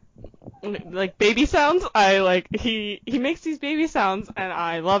 like baby sounds. He makes these baby sounds and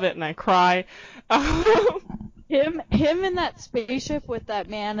I love it and I cry. Him in that spaceship with that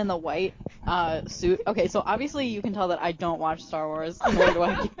man in the white suit. Okay, so obviously you can tell that I don't watch Star Wars, nor do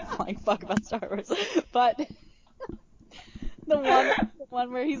I give a flying fuck about Star Wars. But the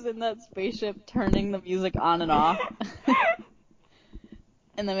one where he's in that spaceship turning the music on and off.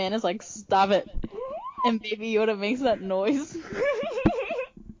 And the man is like, stop it. And Baby Yoda makes that noise.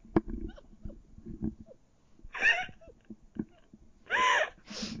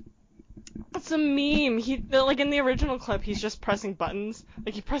 like in the original clip, he's just pressing buttons.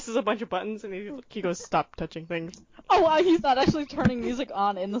 Like he presses a bunch of buttons and he goes, "Stop touching things." Oh wow, he's not actually turning music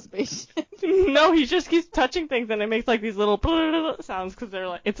on in the spaceship. No, he just keeps touching things and it makes like these little sounds because they're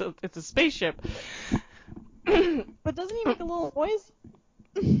like it's a spaceship. But doesn't he make a little noise?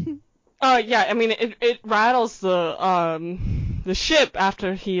 Yeah, I mean it rattles the ship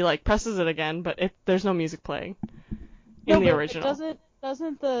after he like presses it again, but there's no music playing in the original.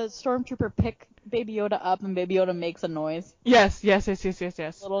 Doesn't the stormtrooper pick Baby Yoda up and Baby Yoda makes a noise? Yes.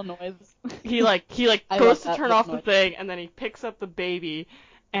 Little noise. He I goes love to that turn off noise. the thing and then he picks up the baby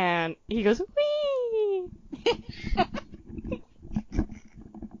and he goes wee.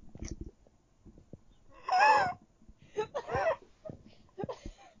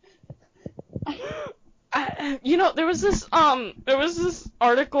 There was this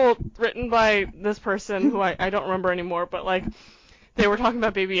article written by this person who I don't remember anymore, but like they were talking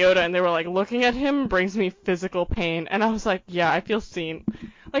about Baby Yoda and they were like, looking at him brings me physical pain, and I was like, yeah, I feel seen.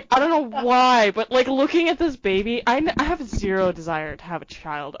 Like I don't know why, but like looking at this baby, I have zero desire to have a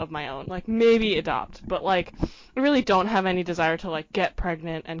child of my own. Like maybe adopt, but like I really don't have any desire to like get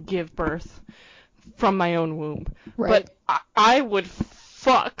pregnant and give birth from my own womb. Right. But I would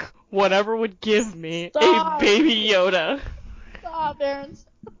fuck whatever would give me Stop. a Baby Yoda. Stop, Aaron.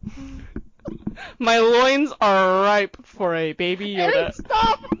 My loins are ripe for a Baby Yoda. Aaron,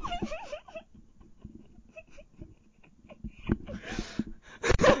 stop!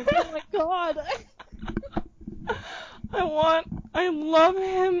 Oh my god. I love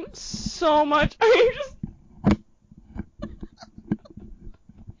him so much.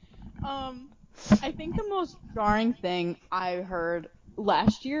 I think the most jarring thing I heard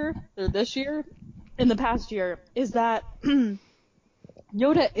last year, or this year, in the past year, is that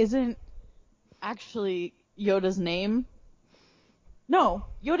Yoda isn't actually Yoda's name. No,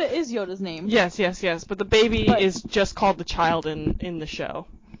 Yoda is Yoda's name. Yes, but the baby is just called the child in the show.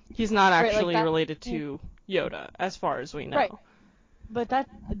 He's not actually related to Yoda, as far as we know. Right. But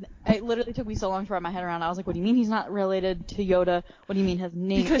it literally took me so long to wrap my head around. I was like, what do you mean he's not related to Yoda? What do you mean his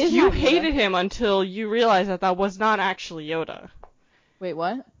name Because is you not hated Yoda? him until you realized that was not actually Yoda. Wait,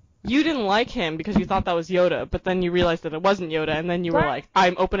 what? You didn't like him because you thought that was Yoda, but then you realized that it wasn't Yoda, and then you were like,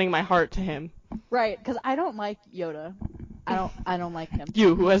 I'm opening my heart to him. Right, because I don't like Yoda. I don't like him.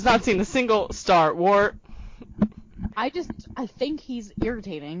 You, who has not seen a single Star Wars. I think he's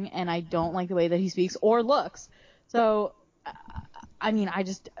irritating, and I don't like the way that he speaks or looks. So, I mean, I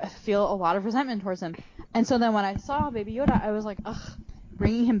just feel a lot of resentment towards him. And so then when I saw Baby Yoda, I was like, ugh,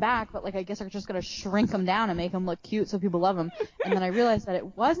 bringing him back, but like I guess they're just gonna shrink him down and make him look cute so people love him. And then I realized that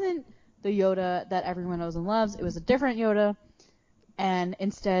it wasn't the Yoda that everyone knows and loves. It was a different Yoda. And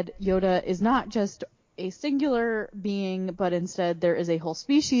instead, Yoda is not just a singular being, but instead there is a whole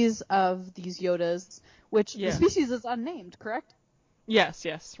species of these Yodas, which the species is unnamed, correct? Yes,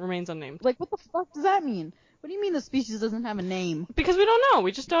 remains unnamed. Like, what the fuck does that mean? What do you mean the species doesn't have a name? Because we don't know.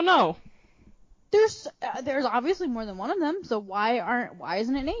 We just don't know. There's obviously more than one of them, so why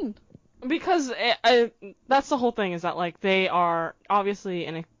isn't it named? Because that's the whole thing, is that like they are obviously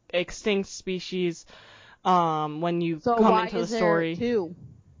an extinct species. When you come into the story. So why is there two?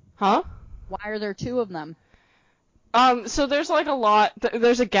 Huh? Why are there two of them? So there's like a lot.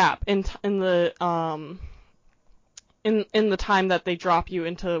 There's a gap in the in the time that they drop you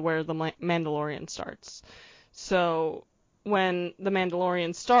into where the Mandalorian starts. So when the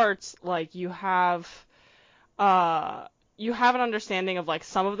Mandalorian starts, like you have an understanding of like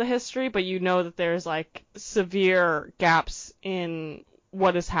some of the history, but you know that there's like severe gaps in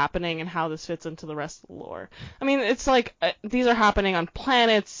what is happening and how this fits into the rest of the lore. I mean, it's like these are happening on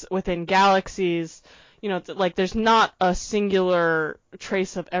planets within galaxies. You know, like there's not a singular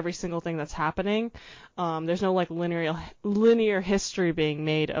trace of every single thing that's happening. There's no like linear history being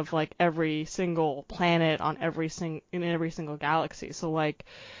made of like every single planet on in every single galaxy. So like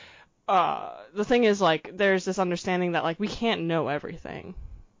the thing is like there's this understanding that like we can't know everything.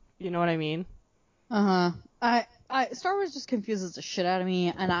 You know what I mean? Star Wars just confuses the shit out of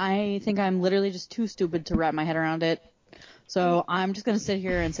me, and I think I'm literally just too stupid to wrap my head around it. So I'm just gonna sit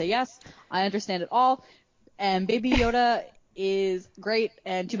here and say yes, I understand it all, and Baby Yoda is great,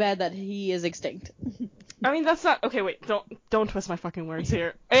 and too bad that he is extinct. I mean, that's not okay. Wait, don't twist my fucking words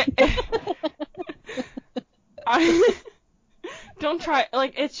here. Don't try.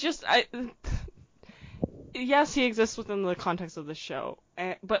 Like, it's just yes, he exists within the context of the show,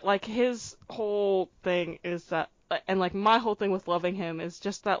 but like his whole thing is that, and like my whole thing with loving him is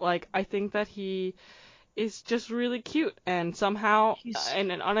just that like I think that he is just really cute, and somehow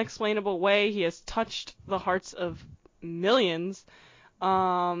in an unexplainable way he has touched the hearts of millions,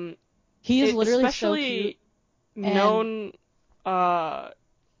 He is literally so especially cute. known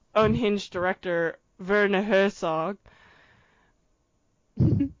unhinged director Werner Herzog.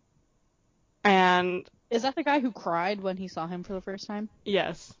 And Is that the guy who cried when he saw him for the first time?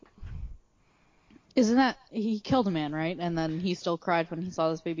 yes. Isn't that he killed a man, right? And then he still cried when he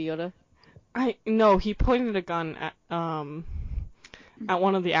saw this Baby Yoda. No, he pointed a gun at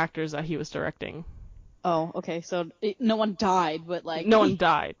one of the actors that he was directing. Oh, okay. So no one died, but like No one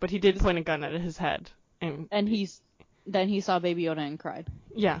died, but he did point a gun at his head. And then he saw Baby Yoda and cried.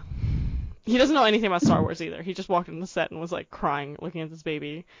 yeah. He doesn't know anything about Star Wars either. He just walked into the set and was like crying looking at this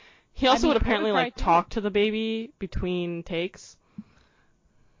baby. He also would apparently like talk to the baby between takes.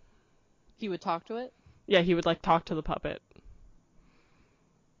 He would talk to it? Yeah, he would like talk to the puppet.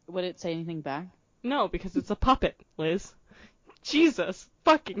 Would it say anything back? No, because it's a puppet, Liz. Jesus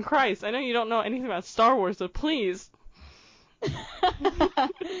fucking Christ. I know you don't know anything about Star Wars, but please.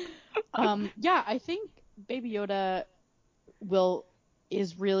 Yeah, I think Baby Yoda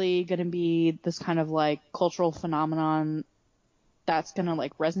is really going to be this kind of like cultural phenomenon that's going to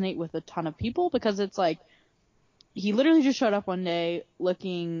like resonate with a ton of people, because it's like he literally just showed up one day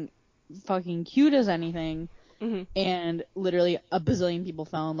looking fucking cute as anything. Mm-hmm. And literally a bazillion people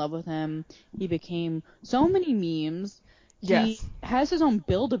fell in love with him. He became so many memes. Yes. He has his own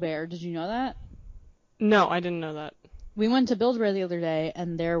Build-A-Bear. Did you know that? No, I didn't know that. We went to Build-A-Bear the other day,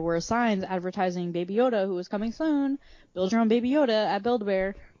 and there were signs advertising Baby Yoda, who was coming soon. Build your own Baby Yoda at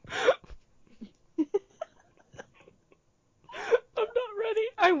Build-A-Bear. I'm not ready.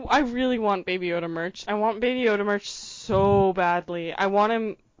 I really want Baby Yoda merch. I want Baby Yoda merch so badly. I want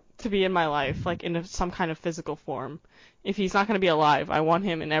him to be in my life, like in some kind of physical form. If he's not going to be alive, I want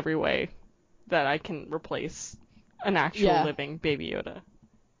him in every way that I can replace an actual living Baby Yoda.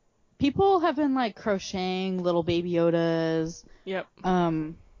 People have been like crocheting little Baby Yodas. Yep.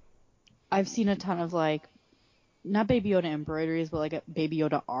 I've seen a ton of like, not Baby Yoda embroideries, but like a Baby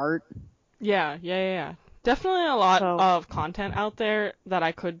Yoda art. Yeah. Definitely a lot of content out there that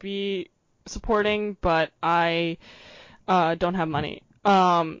I could be supporting, but I don't have money.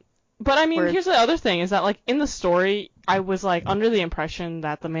 But I mean, here's the other thing, is that like in the story, I was like under the impression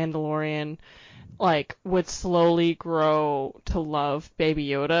that the Mandalorian like would slowly grow to love Baby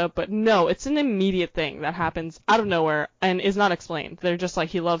Yoda, but no, it's an immediate thing that happens out of nowhere and is not explained. They're just like,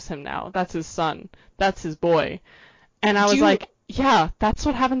 he loves him now. That's his son. That's his boy. And I was like, yeah, that's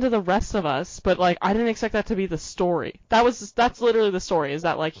what happened to the rest of us, but like I didn't expect that to be the story. That's literally the story, is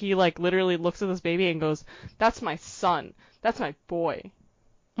that like he like literally looks at this baby and goes, "That's my son. That's my boy."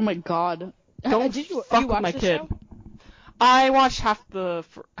 Oh my god. Don't fuck with my kid. Show? I watched half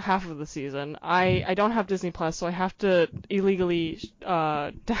of the season. I don't have Disney Plus, so I have to illegally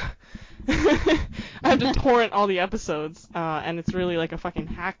I have to torrent all the episodes, and it's really like a fucking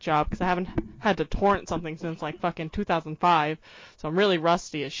hack job because I haven't had to torrent something since like fucking 2005, so I'm really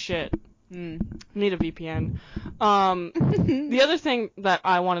rusty as shit. Need a VPN. The other thing that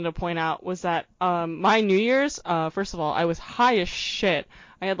I wanted to point out was that my New Year's, first of all, I was high as shit.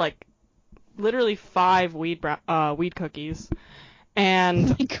 I had like literally 5 weed cookies,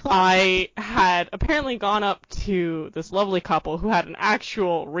 and I had apparently gone up to this lovely couple who had an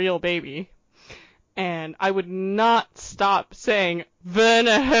actual real baby, and I would not stop saying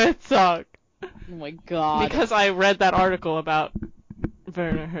Werner Herzog. Oh my god. Because I read that article about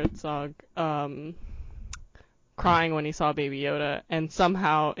Werner Herzog crying when he saw Baby Yoda, and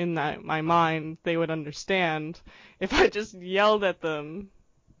somehow in my mind they would understand if I just yelled at them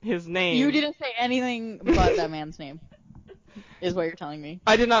his name. You didn't say anything but that man's name, is what you're telling me.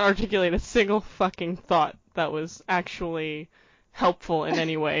 I did not articulate a single fucking thought that was actually helpful in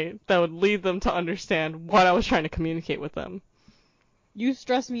any way that would lead them to understand what I was trying to communicate with them. You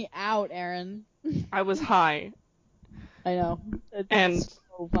stress me out, Aaron. I was high. I know. It's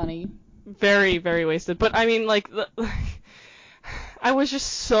so funny. Very, very wasted. But I mean, like, I was just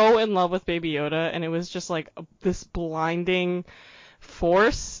so in love with Baby Yoda, and it was just like this blinding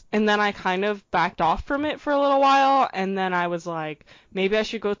force, and then I kind of backed off from it for a little while, and then I was like, maybe I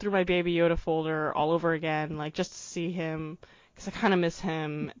should go through my Baby Yoda folder all over again, like, just to see him, because I kind of miss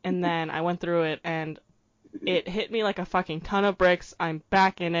him. And then I went through it, and it hit me like a fucking ton of bricks. I'm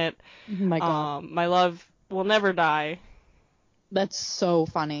back in it. Oh my god. My love will never die. That's so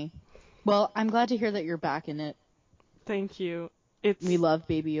funny. Well, I'm glad to hear that you're back in it. Thank you. We love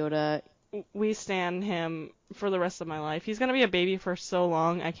Baby Yoda. We stan him for the rest of my life. He's gonna be a baby for so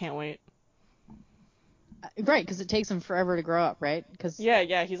long. I can't wait. Right, because it takes him forever to grow up, right?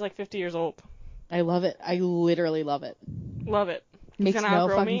 Yeah. He's like 50 years old. I love it. I literally love it. Love it. Makes no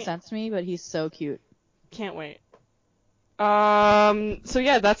fucking sense to me, but he's so cute. Can't wait. So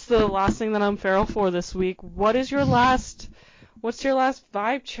yeah, that's the last thing that I'm feral for this week. What's your last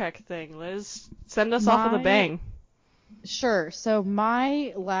vibe check thing, Liz? Send us off with a bang. Sure. So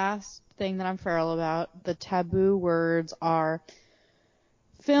my last thing that I'm feral about, the taboo words are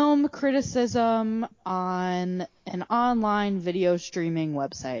film criticism on an online video streaming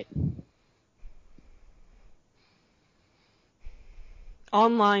website.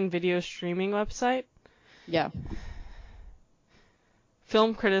 Online video streaming website? Yeah.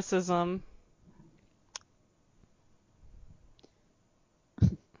 Film criticism.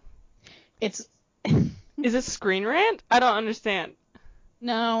 It's... Is it Screen Rant? I don't understand.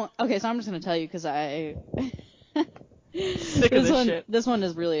 No. Okay, so I'm just going to tell you because I... Sick of this shit. This one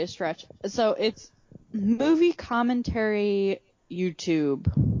is really a stretch. So it's movie commentary YouTube,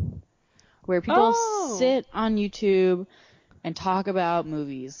 where people sit on YouTube and talk about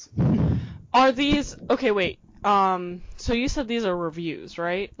movies. Are these... Okay, wait. So you said these are reviews,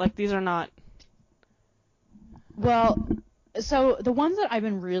 right? Like, these are not... Well, so the ones that I've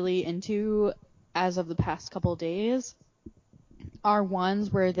been really into as of the past couple of days are ones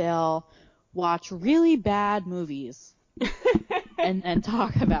where they'll watch really bad movies and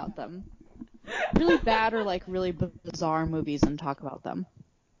talk about them. Really bad or like really bizarre movies and talk about them.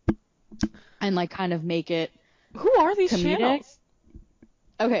 And like kind of make it Who are these comedic. channels?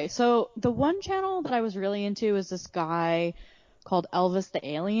 Okay, so the one channel that I was really into is this guy called Elvis the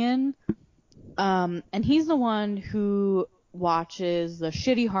Alien. And he's the one who watches the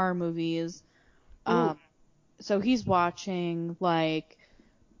shitty horror movies. So he's watching like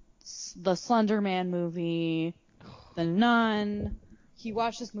the Slender Man movie, The Nun. He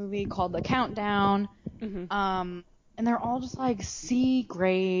watched this movie called The Countdown. Mm-hmm. And they're all just like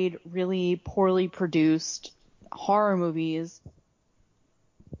C-grade, really poorly produced horror movies.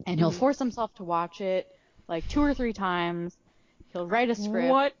 And he'll force himself to watch it like 2 or 3 times. He'll write a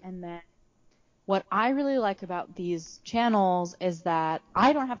script. And then what I really like about these channels is that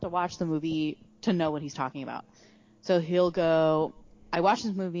I don't have to watch the movie to know what he's talking about. So he'll go, I watched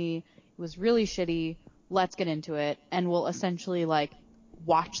this movie, it was really shitty, let's get into it. And we'll essentially like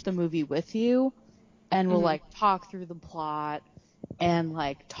watch the movie with you. And we'll like talk through the plot and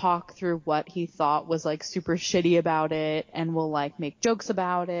like talk through what he thought was like super shitty about it. And we'll like make jokes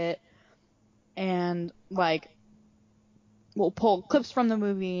about it. And like we'll pull clips from the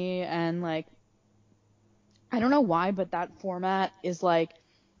movie and like, I don't know why, but that format is like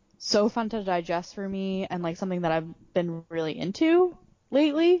so fun to digest for me and like something that I've been really into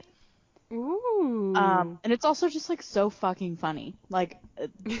lately. Ooh. And it's also just like so fucking funny. Like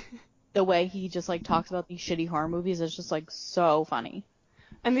the way he just like talks about these shitty horror movies is just like so funny.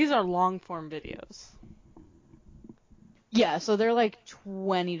 And these are long form videos. Yeah, so they're like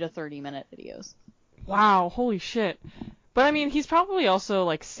 20 to 30 minute videos. Wow, holy shit. But I mean, he's probably also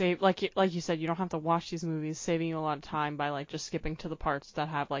like like you said, you don't have to watch these movies, saving you a lot of time by like just skipping to the parts that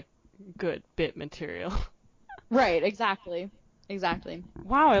have like good bit material. Right, exactly.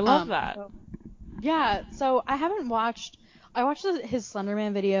 Wow, I love that. So I watched his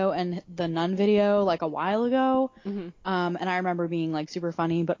Slenderman video and the Nun video like a while ago. And I remember being like super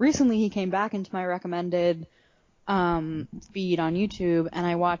funny, but recently he came back into my recommended feed on YouTube, and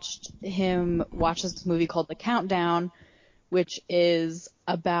I watched him watch this movie called The Countdown, which is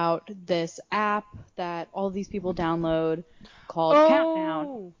about this app that all these people download called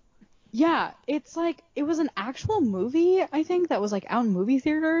Countdown. Yeah, it's like, it was an actual movie, I think, that was like out in movie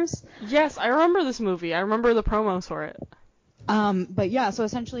theaters. Yes, I remember this movie. I remember the promos for it. But yeah, so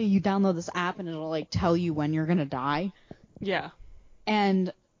essentially you download this app and it'll like tell you when you're gonna die. Yeah.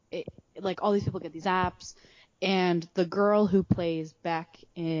 And like all these people get these apps, and the girl who plays Beck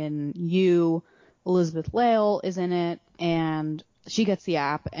in You, Elizabeth Lale, is in it, and she gets the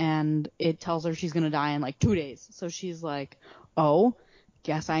app and it tells her she's gonna die in like 2 days. So she's like, oh,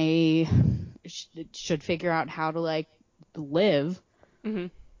 guess I should figure out how to like live.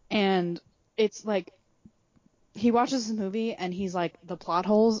 And it's like, he watches this movie and he's like, the plot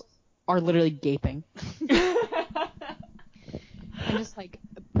holes are literally gaping. And just like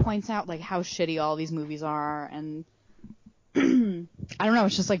points out like how shitty all these movies are, and I don't know,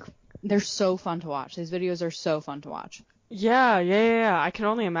 it's just like, they're so fun to watch. These videos are so fun to watch. Yeah. I can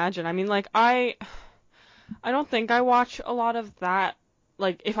only imagine. I mean, like, I don't think I watch a lot of that.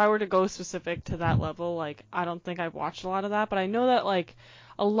 Like, if I were to go specific to that level, like, I don't think I've watched a lot of that, but I know that, like,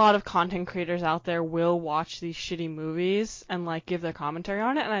 a lot of content creators out there will watch these shitty movies and, like, give their commentary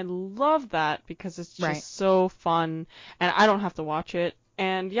on it, and I love that because it's just so fun, and I don't have to watch it.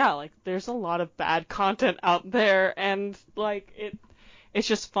 And, yeah, like, there's a lot of bad content out there, and, like, it's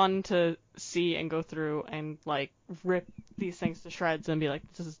just fun to see and go through and like rip these things to shreds and be like,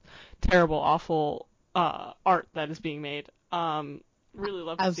 this is terrible, awful art that is being made. Really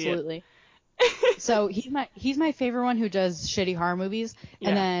love to see it. Absolutely. So he's my favorite one who does shitty horror movies. Yeah.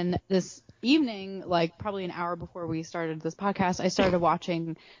 And then this evening, like probably an hour before we started this podcast, I started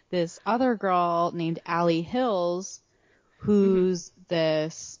watching this other girl named Allie Hills, who's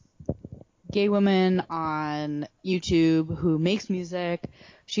this gay woman on YouTube who makes music.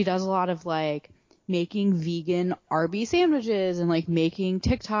 She does a lot of like making vegan Arby's sandwiches and like making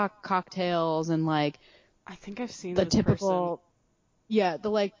TikTok cocktails and like I think I've seen the this typical, person. yeah, the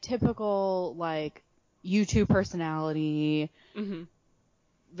like typical like YouTube personality, Mm-hmm.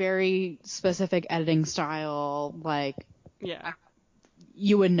 very specific editing style. Like Yeah.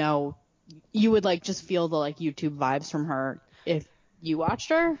 you would know, you would like just feel the like YouTube vibes from her if you watched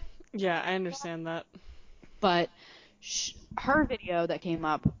her. Yeah, I understand that. But her video that came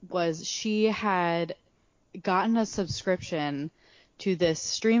up was she had gotten a subscription to this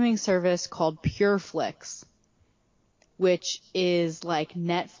streaming service called PureFlix, which is like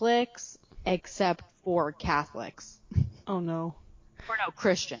Netflix except for Catholics. Oh no. Or no,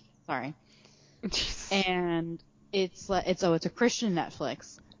 Christian. Sorry. Jesus. And it's a Christian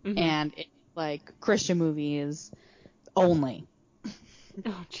Netflix, Mm-hmm. and it's like Christian movies only.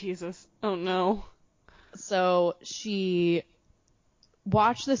 Oh Jesus. Oh no. So she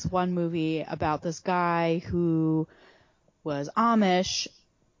watched this one movie about this guy who was Amish,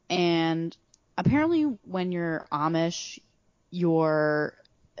 and apparently when you're Amish, you're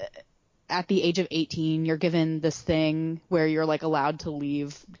at the age of 18, you're given this thing where you're like allowed to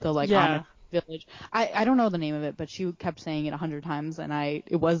leave the like Yeah. Amish village. I don't know the name of it, but she kept saying it 100 times, and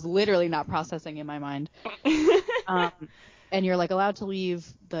it was literally not processing in my mind. And you're like allowed to leave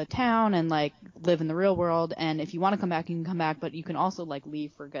the town and like live in the real world, and if you want to come back, you can come back, but you can also like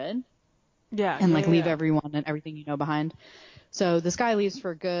leave for good Yeah. and like leave yeah. everyone and everything you know behind. So this guy leaves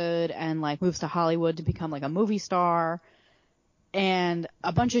for good and like moves to Hollywood to become like a movie star, and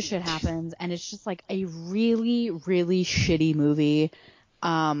a bunch of shit happens, and it's just like a really, really shitty movie.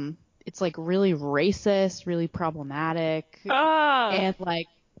 It's like really racist, really problematic, and like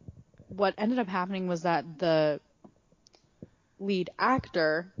what ended up happening was that the lead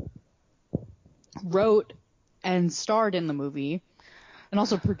actor wrote and starred in the movie and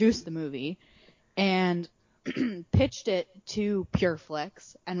also produced the movie and pitched it to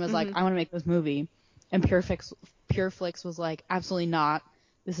PureFlix and was like, I want to make this movie. And PureFlix was like, absolutely not.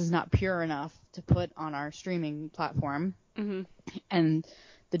 This is not pure enough to put on our streaming platform. Mm-hmm. And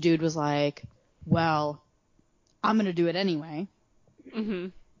the dude was like, well, I'm going to do it anyway. Mm-hmm.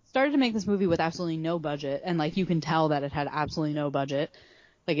 Started to make this movie with absolutely no budget. And like, you can tell that it had absolutely no budget.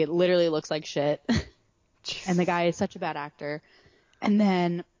 Like, it literally looks like shit. And the guy is such a bad actor. And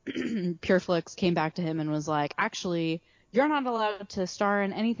then PureFlix came back to him and was like, actually, you're not allowed to star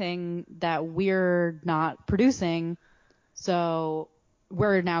in anything that we're not producing, so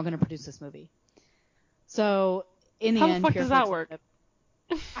we're now going to produce this movie. So in the How end, the fuck does that work?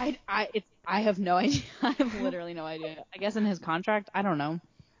 I have no idea. I have literally no idea. I guess in his contract, I don't know.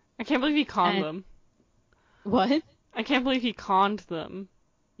 I can't believe he conned them. What? I can't believe he conned them.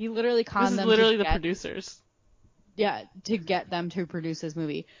 He literally conned them. This is literally the producers. Yeah, to get them to produce his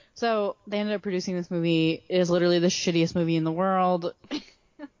movie. So they ended up producing this movie. It is literally the shittiest movie in the world.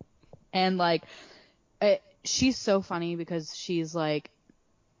 And like, she's so funny because she's like,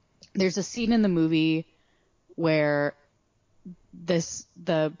 there's a scene in the movie where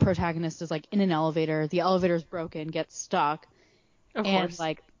the protagonist is like in an elevator. The elevator's broken, gets stuck, Of and course.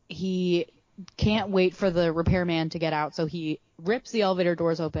 like he can't wait for the repairman to get out, so he rips the elevator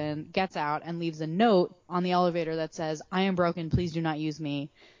doors open, gets out, and leaves a note on the elevator that says, I am broken, please do not use me,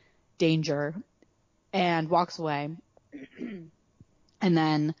 danger, and walks away. And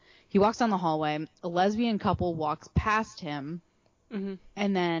then he walks down the hallway, a lesbian couple walks past him,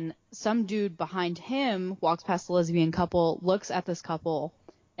 and then some dude behind him walks past the lesbian couple, looks at this couple,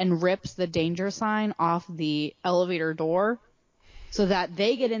 and rips the danger sign off the elevator door so that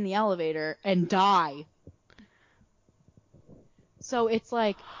they get in the elevator and die. So it's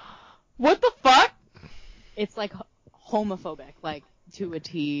like, what the fuck? It's like homophobic, like to a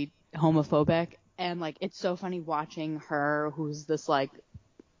T homophobic. And like, it's so funny watching her, who's this like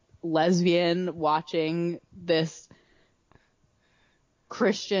lesbian, watching this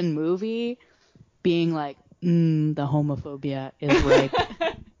Christian movie, being like, the homophobia is right.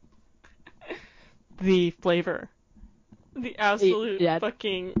 The flavor. The absolute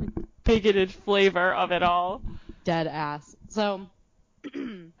fucking bigoted flavor of it all. Dead ass. So,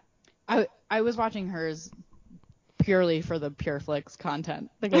 I was watching hers purely for the Pure Flix content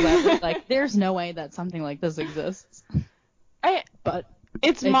because I was like, there's no way that something like this exists. But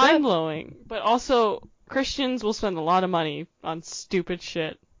it's mind blowing. But also, Christians will spend a lot of money on stupid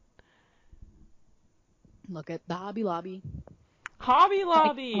shit. Look at the Hobby Lobby. Hobby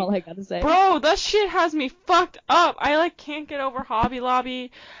Lobby. All I gotta say. Bro, that shit has me fucked up. I like can't get over Hobby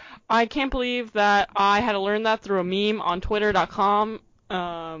Lobby. I can't believe that I had to learn that through a meme on Twitter.com.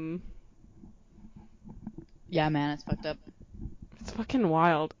 Yeah, man, it's fucked up. It's fucking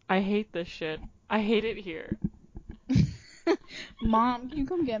wild. I hate this shit. I hate it here. Mom, can you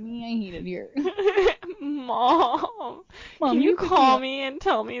come get me? I hate it here. Mom, can you call me and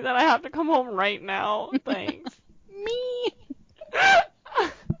tell me that I have to come home right now? Thanks. Me.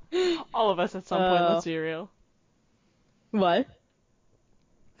 All of us at some point, let's be real. What?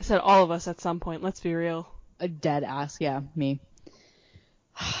 I said all of us at some point, let's be real. A dead ass, yeah, me.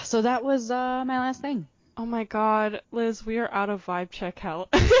 So that was my last thing. Oh my god, Liz, we are out of vibe check hell.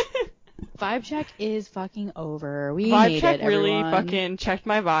 Vibe check is fucking over. We vibe made check it, really everyone. fucking checked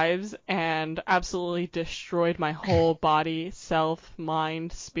my vibes and absolutely destroyed my whole body, self,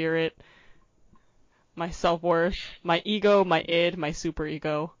 mind, spirit, my self-worth, my ego, my id, my super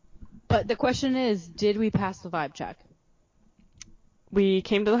ego. But the question is, did we pass the vibe check? We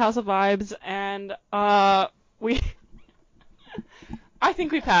came to the House of Vibes and we I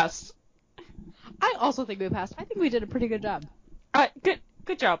think we passed. I also think we passed. I think we did a pretty good job.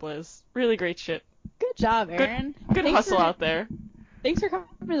 Good job, Liz. Really great shit. Good job, Aaron. Good hustle out there. Thanks for coming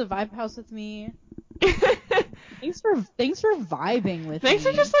to the Vibe House with me. Thanks for vibing with me. Thanks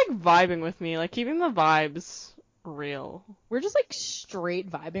for just like vibing with me, like keeping the vibes real. We're just like straight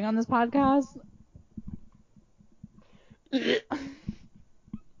vibing on this podcast.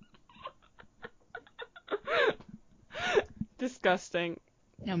 Disgusting.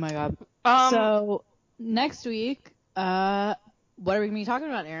 Oh my god. So next week, what are we going to be talking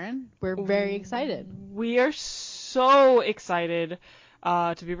about, Aaron? We're very excited. We are so excited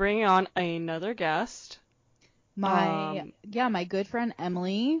to be bringing on another guest. My good friend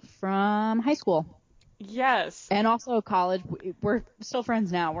Emily from high school. Yes. And also college. We're still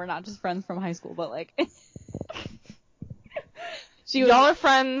friends now. We're not just friends from high school, but like... Y'all are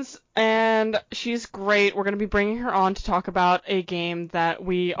friends, and she's great. We're going to be bringing her on to talk about a game that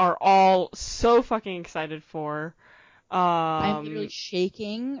we are all so fucking excited for. I'm literally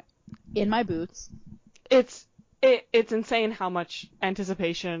shaking in my boots. It's insane how much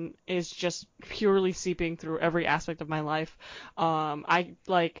anticipation is just purely seeping through every aspect of my life. I'm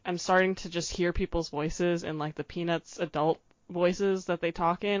starting to just hear people's voices in like the Peanuts adult voices that they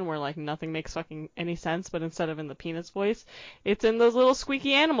talk in, where like nothing makes fucking any sense, but instead of in the Peanuts voice, it's in those little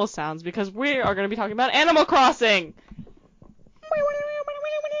squeaky animal sounds, because we are going to be talking about Animal Crossing.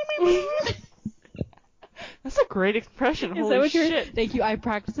 That's a great expression. Holy shit. Thank you. I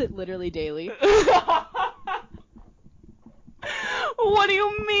practice it literally daily. What do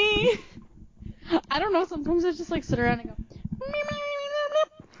you mean? I don't know. Sometimes I just like sit around and go.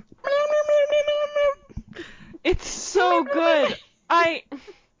 It's so good.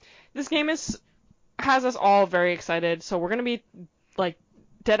 This game has us all very excited. So we're gonna be like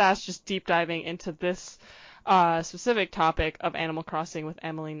deadass just deep diving into this specific topic of Animal Crossing with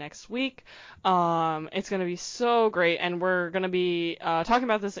Emily next week. It's gonna be so great, and we're gonna be talking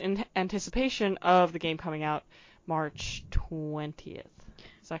about this in anticipation of the game coming out March 20th.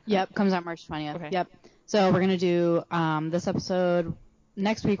 Is that correct? Yep, comes out March 20th. Okay. Yep. So we're going to do this episode.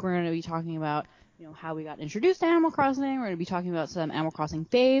 Next week we're going to be talking about, how we got introduced to Animal Crossing. We're going to be talking about some Animal Crossing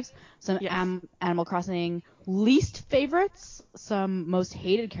faves, some Animal Crossing least favorites, some most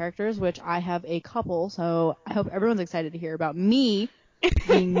hated characters, which I have a couple, so I hope everyone's excited to hear about me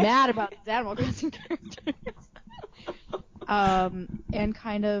being mad about these Animal Crossing characters. And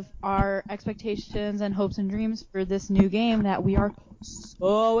kind of our expectations and hopes and dreams for this new game that we are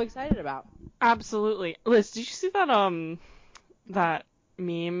so excited about. Absolutely. Liz, did you see that that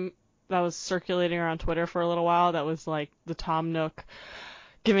meme that was circulating around Twitter for a little while that was like the Tom Nook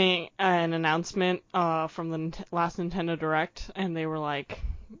giving an announcement from the last Nintendo Direct, and they were like,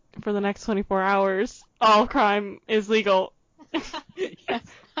 for the next 24 hours, all crime is legal. Yes,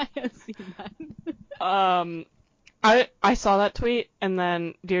 I have seen that. I saw that tweet, and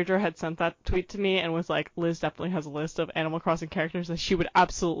then Deirdre had sent that tweet to me and was like, Liz definitely has a list of Animal Crossing characters that she would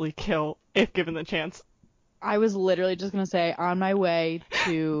absolutely kill if given the chance. I was literally just going to say, on my way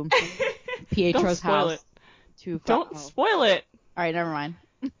to Pietro's house. Don't spoil it! Alright, never mind.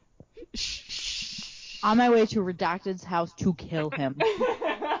 On my way to Redacted's house to kill him.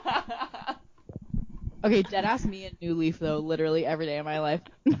 Okay, deadass me and New Leaf, though, literally every day of my life.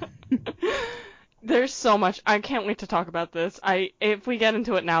 There's so much. I can't wait to talk about this. If we get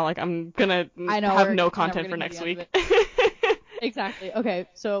into it now, like I'm gonna I know, have we're no never content for gonna get next to the end week. Exactly. Okay,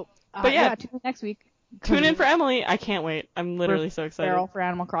 so But yeah, tune in next week. tune in for Emily. I can't wait. I'm literally so excited. Feral for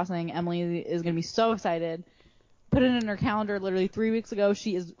Animal Crossing. Emily is gonna be so excited. Put it in her calendar literally 3 weeks ago.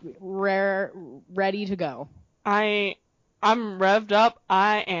 She is ready to go. I'm revved up.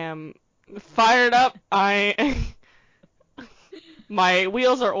 I am fired up. My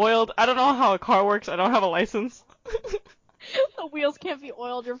wheels are oiled. I don't know how a car works. I don't have a license. The wheels can't be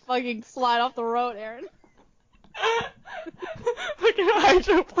oiled. You're fucking slide off the road, Aaron. Fucking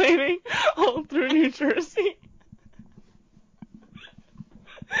hydroplaning all through New Jersey.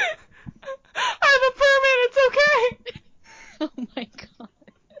 I have a permit. It's okay. Oh my god.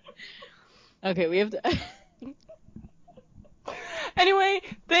 Okay, we have to. Anyway,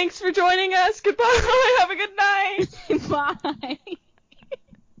 thanks for joining us. Goodbye. Have a good night. Bye.